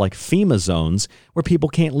up into like FEMA zones where people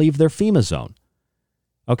can't leave their FEMA zone.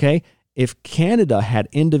 Okay? If Canada had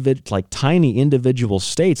tiny individual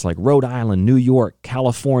states like Rhode Island, New York,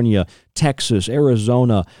 California, Texas,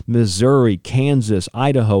 Arizona, Missouri, Kansas,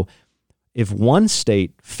 Idaho, if one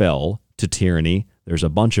state fell to tyranny, there's a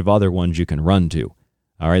bunch of other ones you can run to.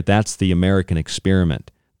 All right? That's the American experiment.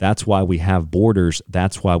 That's why we have borders.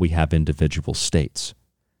 That's why we have individual states.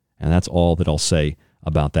 And that's all that I'll say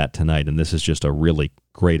about that tonight. And this is just a really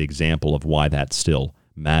great example of why that still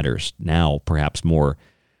matters now, perhaps more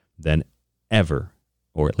than ever,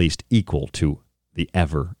 or at least equal to the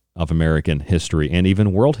ever of American history and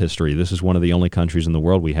even world history. This is one of the only countries in the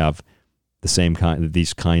world we have the same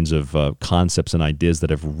these kinds of concepts and ideas that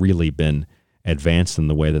have really been advanced in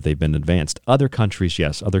the way that they've been advanced. Other countries,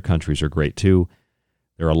 yes, other countries are great too.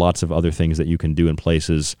 There are lots of other things that you can do in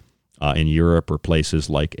places in Europe or places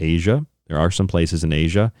like Asia. There are some places in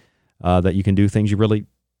Asia that you can do things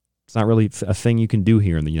it's not really a thing you can do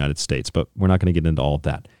here in the United States, but we're not going to get into all of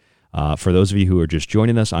that. For those of you who are just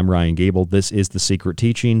joining us, I'm Ryan Gable. This is The Secret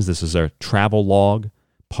Teachings. This is our travel log,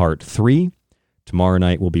 part 3. Tomorrow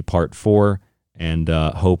night will be part 4, and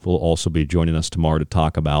Hope will also be joining us tomorrow to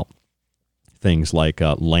talk about things like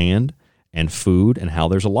land and food and how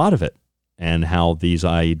there's a lot of it, and how these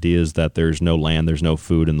ideas that there's no land, there's no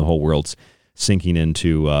food, and the whole world's sinking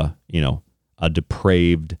into, a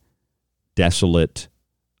depraved, desolate,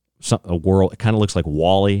 a world. It kind of looks like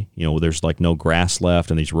WALL-E. There's like no grass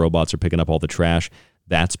left, and these robots are picking up all the trash.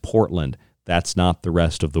 That's Portland. That's not the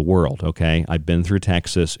rest of the world, okay? I've been through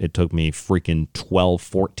Texas. It took me freaking 12,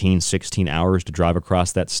 14, 16 hours to drive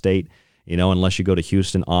across that state. Unless you go to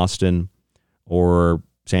Houston, Austin, or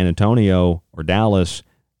San Antonio, or Dallas,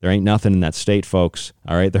 there ain't nothing in that state, folks.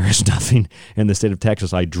 All right? There is nothing in the state of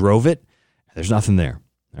Texas. I drove it. There's nothing there.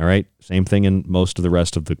 All right? Same thing in most of the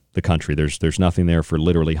rest of the country. There's nothing there for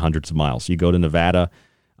literally hundreds of miles. You go to Nevada.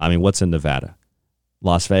 I mean, what's in Nevada?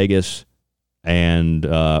 Las Vegas and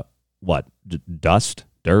dust,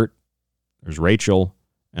 dirt. There's Rachel,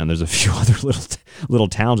 and there's a few other little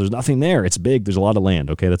towns. There's nothing there. It's big. There's a lot of land.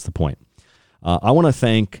 Okay, that's the point. I want to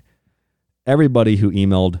thank everybody who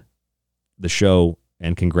emailed the show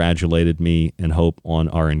and congratulated me and Hope on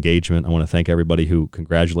our engagement. I want to thank everybody who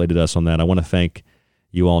congratulated us on that. I want to thank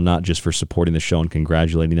you all not just for supporting the show and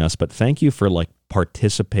congratulating us, but thank you for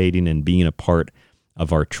participating and being a part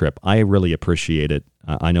of our trip. I really appreciate it.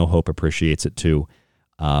 I know Hope appreciates it too.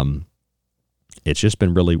 It's just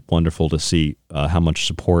been really wonderful to see how much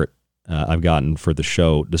support I've gotten for the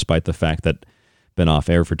show, despite the fact that I've been off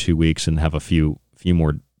air for 2 weeks and have a few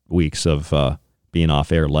more weeks of being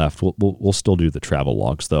off air left. We'll still do the travel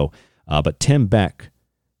logs though. But Tim Beck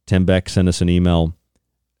sent us an email,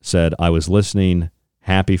 said, I was listening,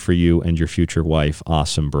 happy for you and your future wife.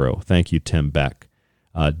 Awesome, bro. Thank you, Tim Beck.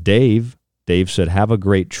 Dave said, have a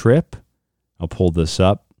great trip. I'll pull this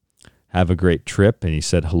up. Have a great trip. And he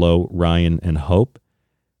said, hello, Ryan and Hope.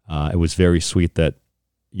 It was very sweet that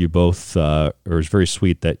you both, I think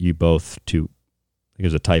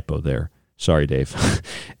there's a typo there. Sorry, Dave.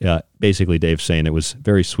 Basically, Dave's saying it was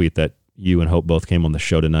very sweet that you and Hope both came on the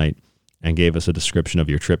show tonight and gave us a description of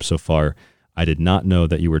your trip so far. I did not know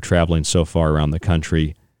that you were traveling so far around the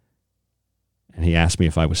country And he asked me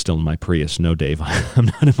if I was still in my Prius. No, Dave, I'm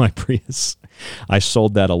not in my Prius. I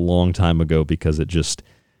sold that a long time ago because it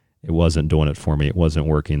wasn't doing it for me. It wasn't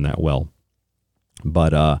working that well.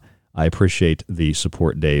 But I appreciate the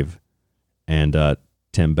support, Dave, and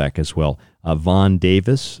Tim Beck as well. Vaughn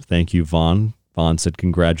Davis, thank you, Vaughn. Vaughn said,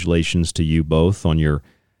 congratulations to you both on your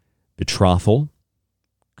betrothal.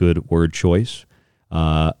 Good word choice.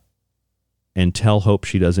 And tell Hope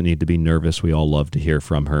she doesn't need to be nervous. We all love to hear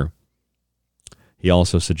from her. He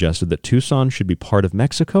also suggested that Tucson should be part of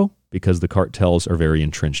Mexico because the cartels are very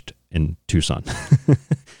entrenched in Tucson.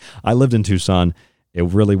 I lived in Tucson. It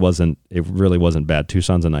really wasn't bad.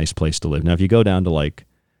 Tucson's a nice place to live. Now, if you go down to like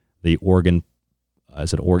the Oregon,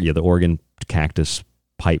 the Oregon cactus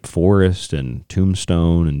pipe forest and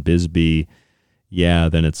Tombstone and Bisbee, yeah,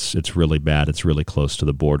 then it's really bad. It's really close to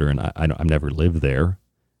the border, and I've never lived there.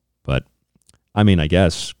 But, I mean, I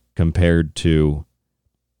guess compared to,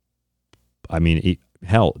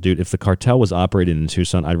 hell, dude, if the cartel was operating in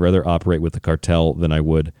Tucson, I'd rather operate with the cartel than I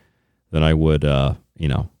would, the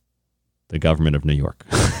government of New York.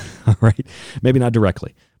 All right? Maybe not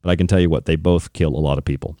directly, but I can tell you what, they both kill a lot of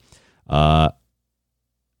people. I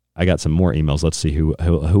got some more emails. Let's see who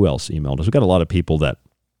else emailed us. We got a lot of people that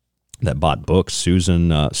bought books. Susan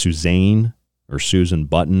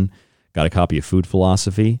Button got a copy of Food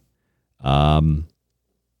Philosophy.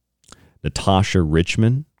 Natasha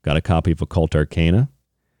Richmond got a copy of Occult Arcana.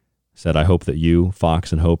 Said, I hope that you,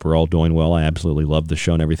 Fox, and Hope are all doing well. I absolutely love the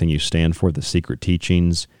show and everything you stand for. The Secret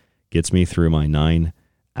Teachings gets me through my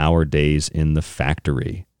 9-hour days in the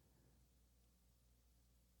factory.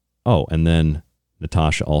 Oh, and then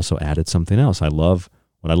Natasha also added something else. What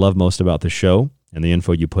I love most about the show and the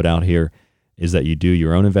info you put out here is that you do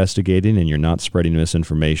your own investigating and you're not spreading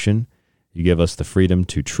misinformation. You give us the freedom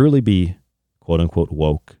to truly be, quote unquote,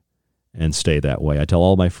 woke and stay that way. I tell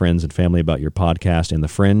all my friends and family about your podcast and The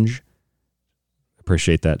Fringe.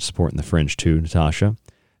 Appreciate that support in The Fringe too, Natasha.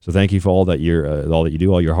 So thank you for all that you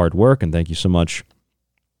do, all your hard work, and thank you so much.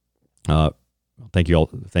 Thank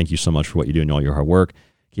you so much for what you do and all your hard work.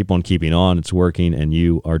 Keep on keeping on. It's working, and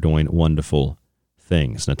you are doing wonderful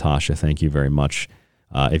things. Natasha, thank you very much.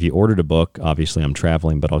 If you ordered a book, obviously I'm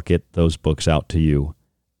traveling, but I'll get those books out to you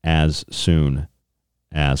as soon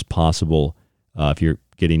as possible. If you're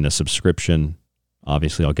getting a subscription,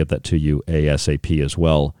 obviously I'll get that to you ASAP as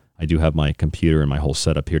well. I do have my computer and my whole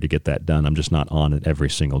setup here to get that done. I'm just not on it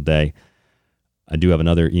every single day. I do have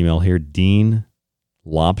another email here. Dean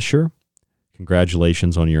Lobsher.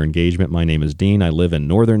 Congratulations on your engagement. My name is Dean. I live in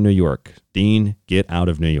northern New York. Dean, get out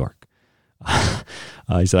of New York.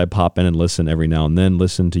 He said, I pop in and listen every now and then.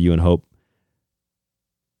 Listen to you and Hope.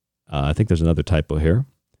 I think there's another typo here.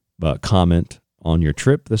 But comment on your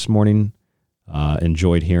trip this morning.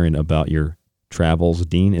 Enjoyed hearing about your travels.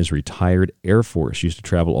 Dean is retired Air Force. Used to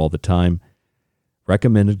travel all the time.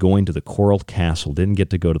 Recommended going to the Coral Castle. Didn't get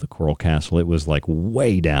to go to the Coral Castle. It was like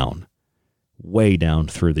way down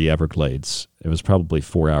through the Everglades. It was probably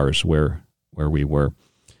 4 hours where we were.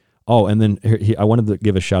 Oh, and then I wanted to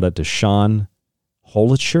give a shout out to Sean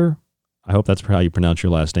Holscher. I hope that's how you pronounce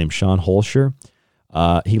your last name, Sean Holscher.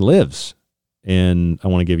 He lives in, I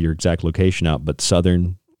want to give your exact location out, but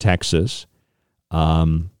southern Texas.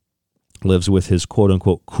 Lives with his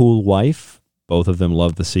quote-unquote cool wife. Both of them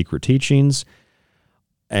love the Secret Teachings.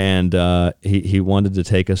 And he wanted to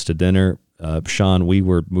take us to dinner. Sean, we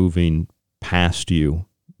were moving past you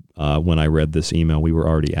when I read this email. We were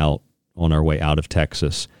already out on our way out of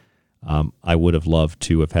Texas. I would have loved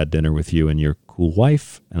to have had dinner with you and your cool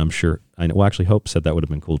wife. And I'm sure, actually Hope said that would have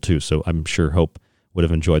been cool too. So I'm sure Hope would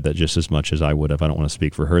have enjoyed that just as much as I would have. I don't want to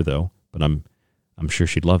speak for her though, but I'm sure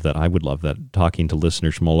she'd love that. I would love that. Talking to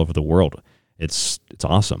listeners from all over the world. It's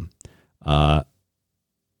awesome.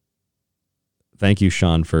 Thank you,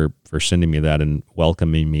 Sean, for sending me that and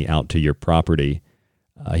welcoming me out to your property.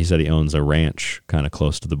 He said he owns a ranch kind of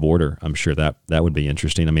close to the border. I'm sure that would be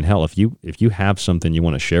interesting. I mean, hell, if you have something you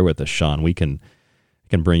want to share with us, Sean, we can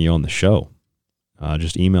bring you on the show.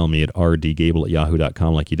 Just email me at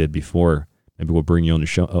rdgable@yahoo.com like you did before. Maybe we'll bring you on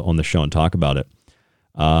the show and talk about it.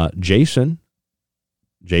 Jason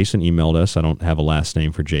emailed us. I don't have a last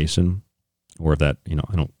name for Jason, or that,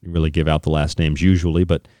 I don't really give out the last names usually,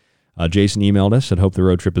 but Jason emailed us and hope the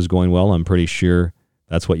road trip is going well. I'm pretty sure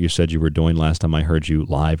that's what you said you were doing last time I heard you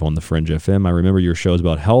live on the Fringe FM. I remember your shows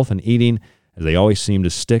about health and eating, as they always seem to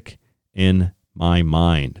stick in my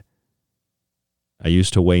mind. I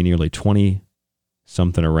used to weigh nearly 20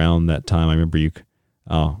 something around that time. I remember you.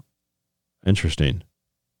 Oh, interesting.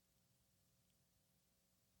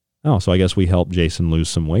 Oh, so I guess we helped Jason lose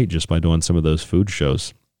some weight just by doing some of those food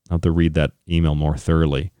shows. I'll have to read that email more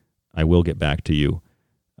thoroughly. I will get back to you,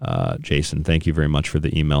 Jason. Thank you very much for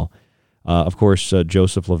the email. Of course,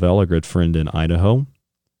 Joseph Lavelle, a good friend in Idaho,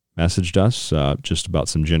 messaged us just about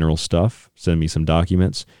some general stuff. Send me some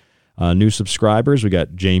documents. New subscribers, we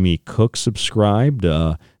got Jamie Cook subscribed,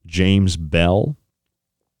 James Bell,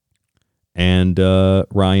 and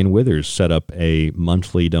Ryan Withers set up a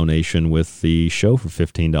monthly donation with the show for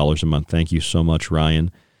 $15 a month. Thank you so much,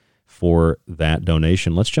 Ryan, for that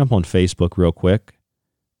donation. Let's jump on Facebook real quick.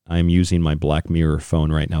 I'm using my Black Mirror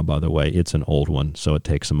phone right now, by the way. It's an old one, so it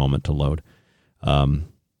takes a moment to load. Man,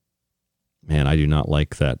 I do not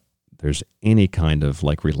like that there's any kind of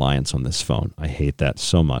like reliance on this phone. I hate that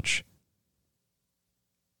so much.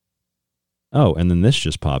 Oh, and then this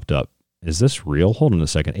just popped up. Is this real? Hold on a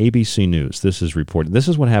second. ABC News. This is reported. This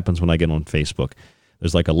is what happens when I get on Facebook.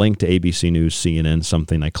 There's like a link to ABC News, CNN,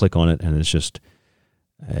 something. I click on it, and it's just,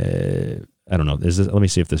 I don't know. Let me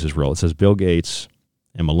see if this is real. It says Bill Gates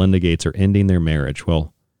and Melinda Gates are ending their marriage.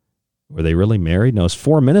 Well, were they really married? No, it's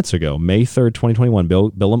 4 minutes ago, May 3rd, 2021.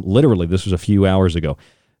 Bill, literally, this was a few hours ago.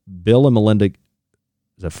 Bill and Melinda, is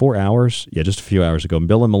that 4 hours? Yeah, just a few hours ago.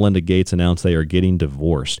 Bill and Melinda Gates announced they are getting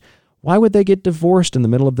divorced. Why would they get divorced in the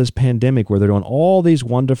middle of this pandemic where they're doing all these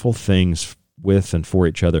wonderful things with and for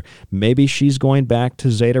each other? Maybe she's going back to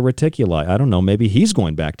Zeta Reticuli. I don't know. Maybe he's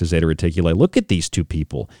going back to Zeta Reticuli. Look at these two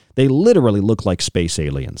people. They literally look like space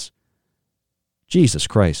aliens. Jesus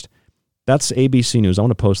Christ. That's ABC News. I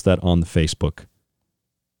want to post that on the Facebook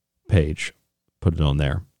page. Put it on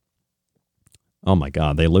there. Oh my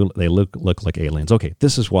God, they look like aliens. Okay,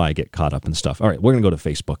 this is why I get caught up in stuff. All right, we're going to go to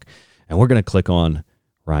Facebook, and we're going to click on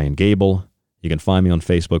Ryan Gable. You can find me on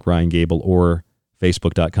Facebook, Ryan Gable, or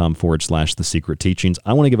facebook.com/The Secret Teachings.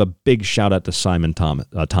 I want to give a big shout out to Simon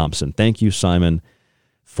Thompson. Thank you, Simon,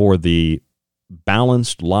 for the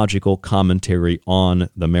balanced, logical commentary on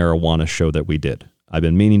the marijuana show that we did. I've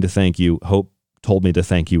been meaning to thank you. Hope told me to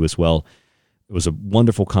thank you as well. It was a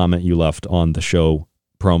wonderful comment you left on the show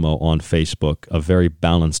promo on Facebook, a very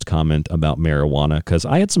balanced comment about marijuana, because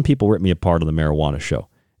I had some people rip me apart on the marijuana show,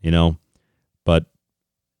 but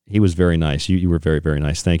he was very nice. You were very, very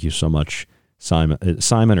nice. Thank you so much, Simon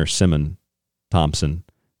or Simon Thompson.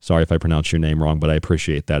 Sorry if I pronounced your name wrong, but I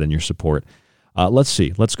appreciate that and your support. Let's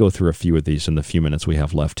see. Let's go through a few of these in the few minutes we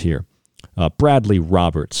have left here. Bradley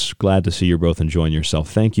Roberts, glad to see you're both enjoying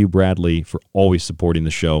yourself. Thank you, Bradley, for always supporting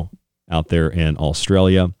the show out there in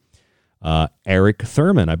Australia. Eric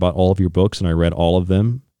Thurman, I bought all of your books and I read all of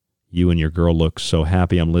them. You and your girl look so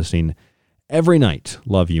happy. I'm listening every night.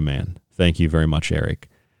 Love you, man. Thank you very much, Eric.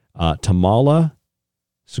 Tamala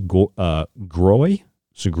Segroy.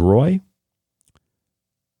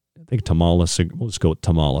 I think Tamala. Let's go with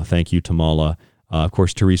Tamala. Thank you, Tamala. Of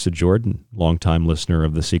course, Teresa Jordan, longtime listener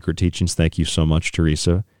of The Secret Teachings. Thank you so much,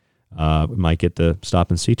 Teresa. We might get to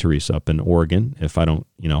stop and see Teresa up in Oregon if I don't,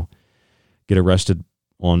 get arrested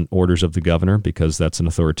on orders of the governor, because that's an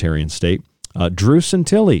authoritarian state. Drew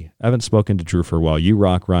Santilli. I haven't spoken to Drew for a while. You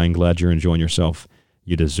rock, Ryan. Glad you're enjoying yourself.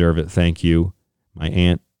 You deserve it. Thank you. My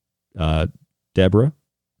aunt, Deborah,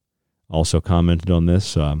 also commented on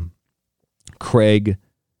this. Craig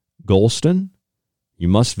Golston. You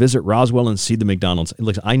must visit Roswell and see the McDonald's.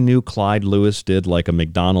 Look, I knew Clyde Lewis did like a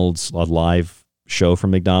live show from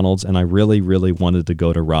McDonald's, and I really, really wanted to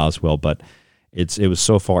go to Roswell, but it was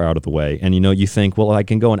so far out of the way. And, you think, well, I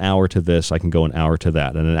can go an hour to this, I can go an hour to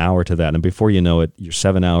that, and an hour to that. And before you know it, you're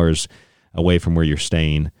 7 hours away from where you're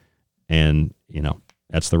staying. And,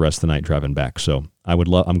 that's the rest of the night driving back. So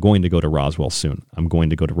I'm going to go to Roswell soon. I'm going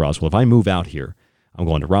to go to Roswell. If I move out here, I'm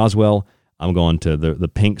going to Roswell. I'm going to the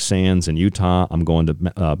Pink Sands in Utah. I'm going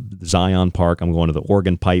to Zion Park. I'm going to the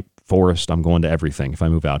Oregon Pipe Forest. I'm going to everything if I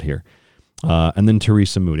move out here. And then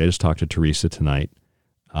Teresa Moody. I just talked to Teresa tonight.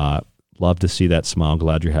 Love to see that smile.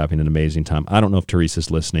 Glad you're having an amazing time. I don't know if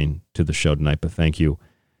Teresa's listening to the show tonight, but thank you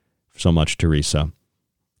so much, Teresa.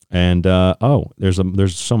 And,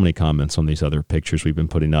 there's so many comments on these other pictures we've been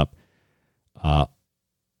putting up on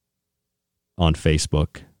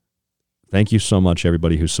Facebook. Thank you so much,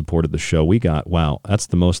 everybody who supported the show. That's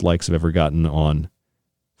the most likes I've ever gotten on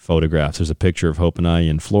photographs. There's a picture of Hope and I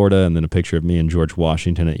in Florida, and then a picture of me and George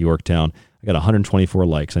Washington at Yorktown. I got 124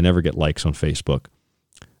 likes. I never get likes on Facebook.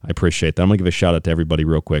 I appreciate that. I'm going to give a shout out to everybody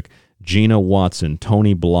real quick. Gina Watson,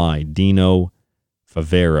 Tony Bly, Dino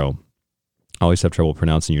Favero. I always have trouble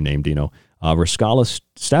pronouncing your name, Dino. Rascala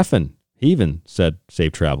Stefan, he even said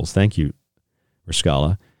safe travels. Thank you,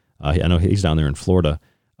 Rascala. I know he's down there in Florida.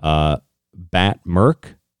 Bat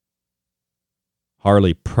Merck.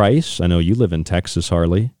 Harley Price. I know you live in Texas,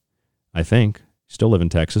 Harley. I think. Still live in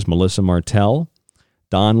Texas. Melissa Martell.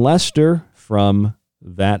 Don Lester from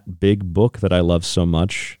That Big Book That I Love So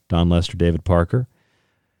Much, Don Lester, David Parker,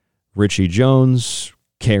 Richie Jones,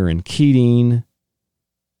 Karen Keating,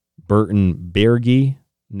 Burton Berge,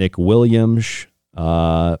 Nick Williams,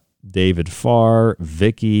 David Farr,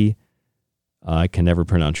 Vicky, I can never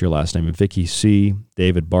pronounce your last name, Vicky C.,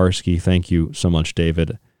 David Barsky. Thank you so much,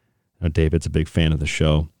 David. David's a big fan of the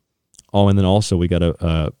show. Oh, and then also we got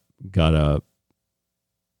a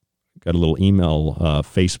little email,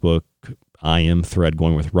 Facebook IM thread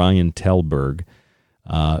going with Ryan Telberg,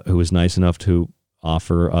 who was nice enough to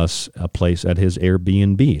offer us a place at his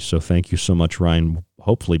Airbnb. So thank you so much, Ryan.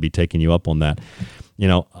 Hopefully be taking you up on that. You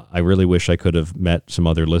know, I really wish I could have met some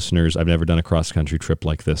other listeners. I've never done a cross-country trip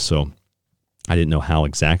like this, so I didn't know how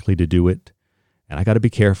exactly to do it. And I got to be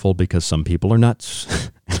careful because some people are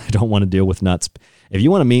nuts. I don't want to deal with nuts. If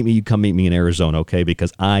you want to meet me, you come meet me in Arizona, okay?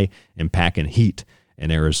 Because I am packing heat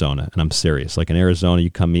in Arizona, and I'm serious. Like in Arizona,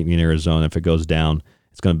 you come meet me in Arizona. If it goes down,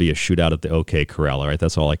 it's going to be a shootout at the OK Corral, all right?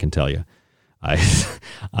 That's all I can tell you.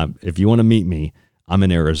 If you want to meet me, I'm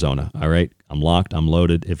in Arizona, all right? I'm locked, I'm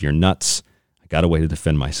loaded. If you're nuts, I got a way to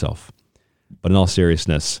defend myself. But in all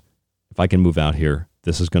seriousness, if I can move out here,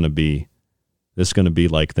 this is going to be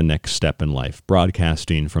like the next step in life.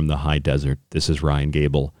 Broadcasting from the high desert. This is Ryan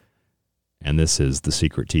Gable, and this is The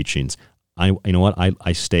Secret Teachings. You know what?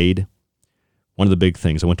 I stayed. One of the big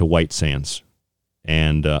things, I went to White Sands,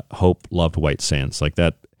 and Hope loved White Sands. Like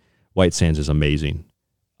that, White Sands is amazing.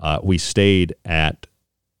 We stayed at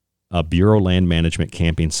a Bureau Land Management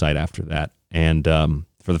camping site after that, and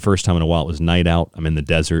for the first time in a while, it was night out. I'm in the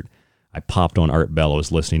desert. I popped on Art Bell. I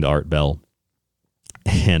was listening to Art Bell,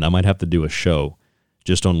 and I might have to do a show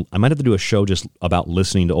just about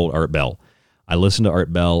listening to old Art Bell. I listened to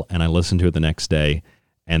Art Bell, and I listened to it the next day,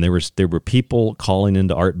 and there were people calling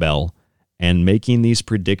into Art Bell and making these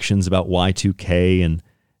predictions about Y2K, and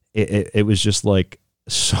it was just like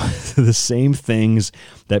the same things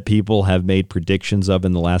that people have made predictions of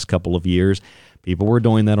in the last couple of years. People were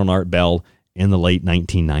doing that on Art Bell in the late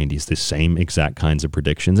 1990s, the same exact kinds of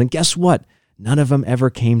predictions. And guess what? None of them ever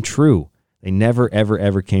came true. They never, ever,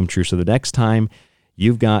 ever came true. So the next time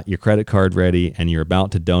you've got your credit card ready and you're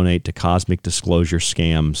about to donate to Cosmic Disclosure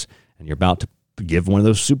Scams and you're about to give one of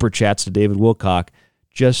those super chats to David Wilcock,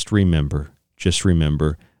 just remember,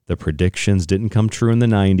 the predictions didn't come true in the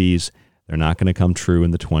 90s. They're not going to come true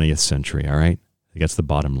in the 20th century, all right? That's the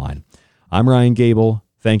bottom line. I'm Ryan Gable.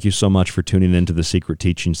 Thank you so much for tuning in to The Secret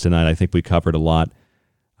Teachings tonight. I think we covered a lot.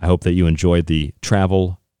 I hope that you enjoyed the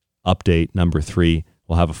travel update number 3.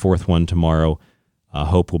 We'll have a 4th one tomorrow.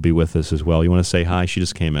 Hope will be with us as well. You want to say hi? She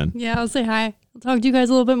just came in. Yeah, I'll say hi. I'll talk to you guys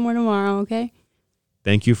a little bit more tomorrow, okay?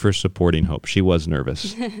 Thank you for supporting Hope. She was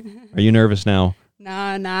nervous. Are you nervous now?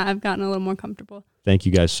 Nah, I've gotten a little more comfortable. Thank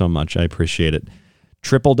you guys so much. I appreciate it.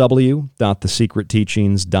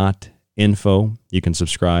 www.thesecretteachings.info. You can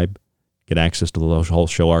subscribe, get access to the whole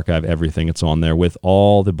show archive, everything. It's on there with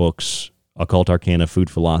all the books, Occult Arcana,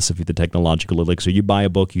 Food Philosophy, The Technological Elixir. You buy a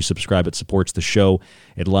book, you subscribe, it supports the show.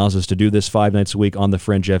 It allows us to do this 5 nights a week on the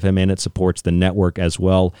Fringe FM, and it supports the network as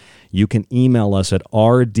well. You can email us at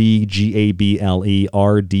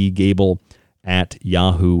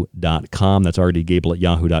rdgable@yahoo.com. That's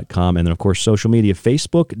rdgable@yahoo.com. And then, of course, social media,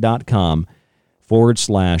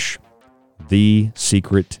 facebook.com/The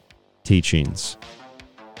Secret Teachings.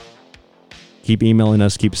 Keep emailing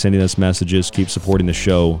us, keep sending us messages, keep supporting the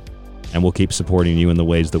show, and we'll keep supporting you in the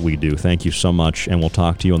ways that we do. Thank you so much, and we'll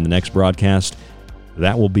talk to you on the next broadcast.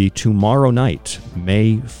 That will be tomorrow night,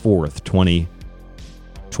 May 4th,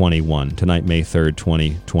 2021. Tonight, May 3rd,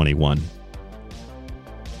 2021.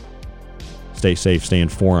 Stay safe, stay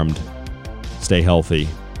informed, stay healthy,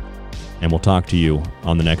 and we'll talk to you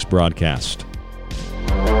on the next broadcast.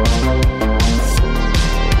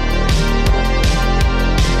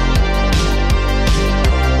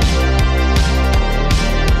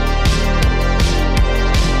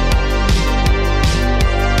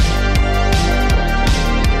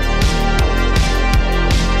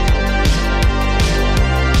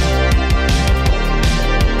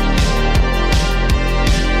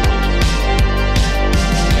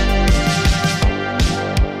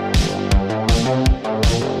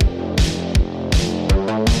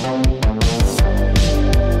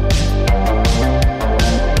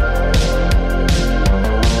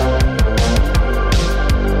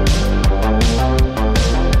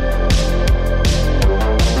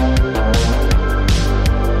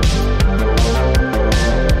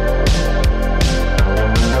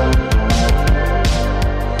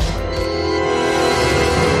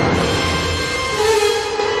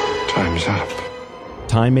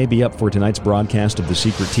 Time may be up for tonight's broadcast of The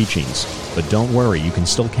Secret Teachings, but don't worry, you can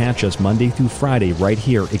still catch us Monday through Friday right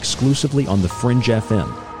here exclusively on The Fringe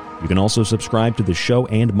FM. You can also subscribe to the show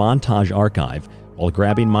and montage archive while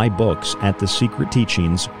grabbing my books at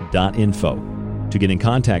thesecretteachings.info. To get in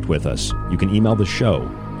contact with us, you can email the show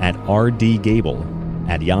at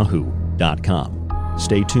rdgable@yahoo.com.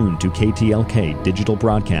 Stay tuned to KTLK Digital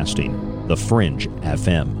Broadcasting, The Fringe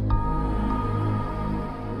FM.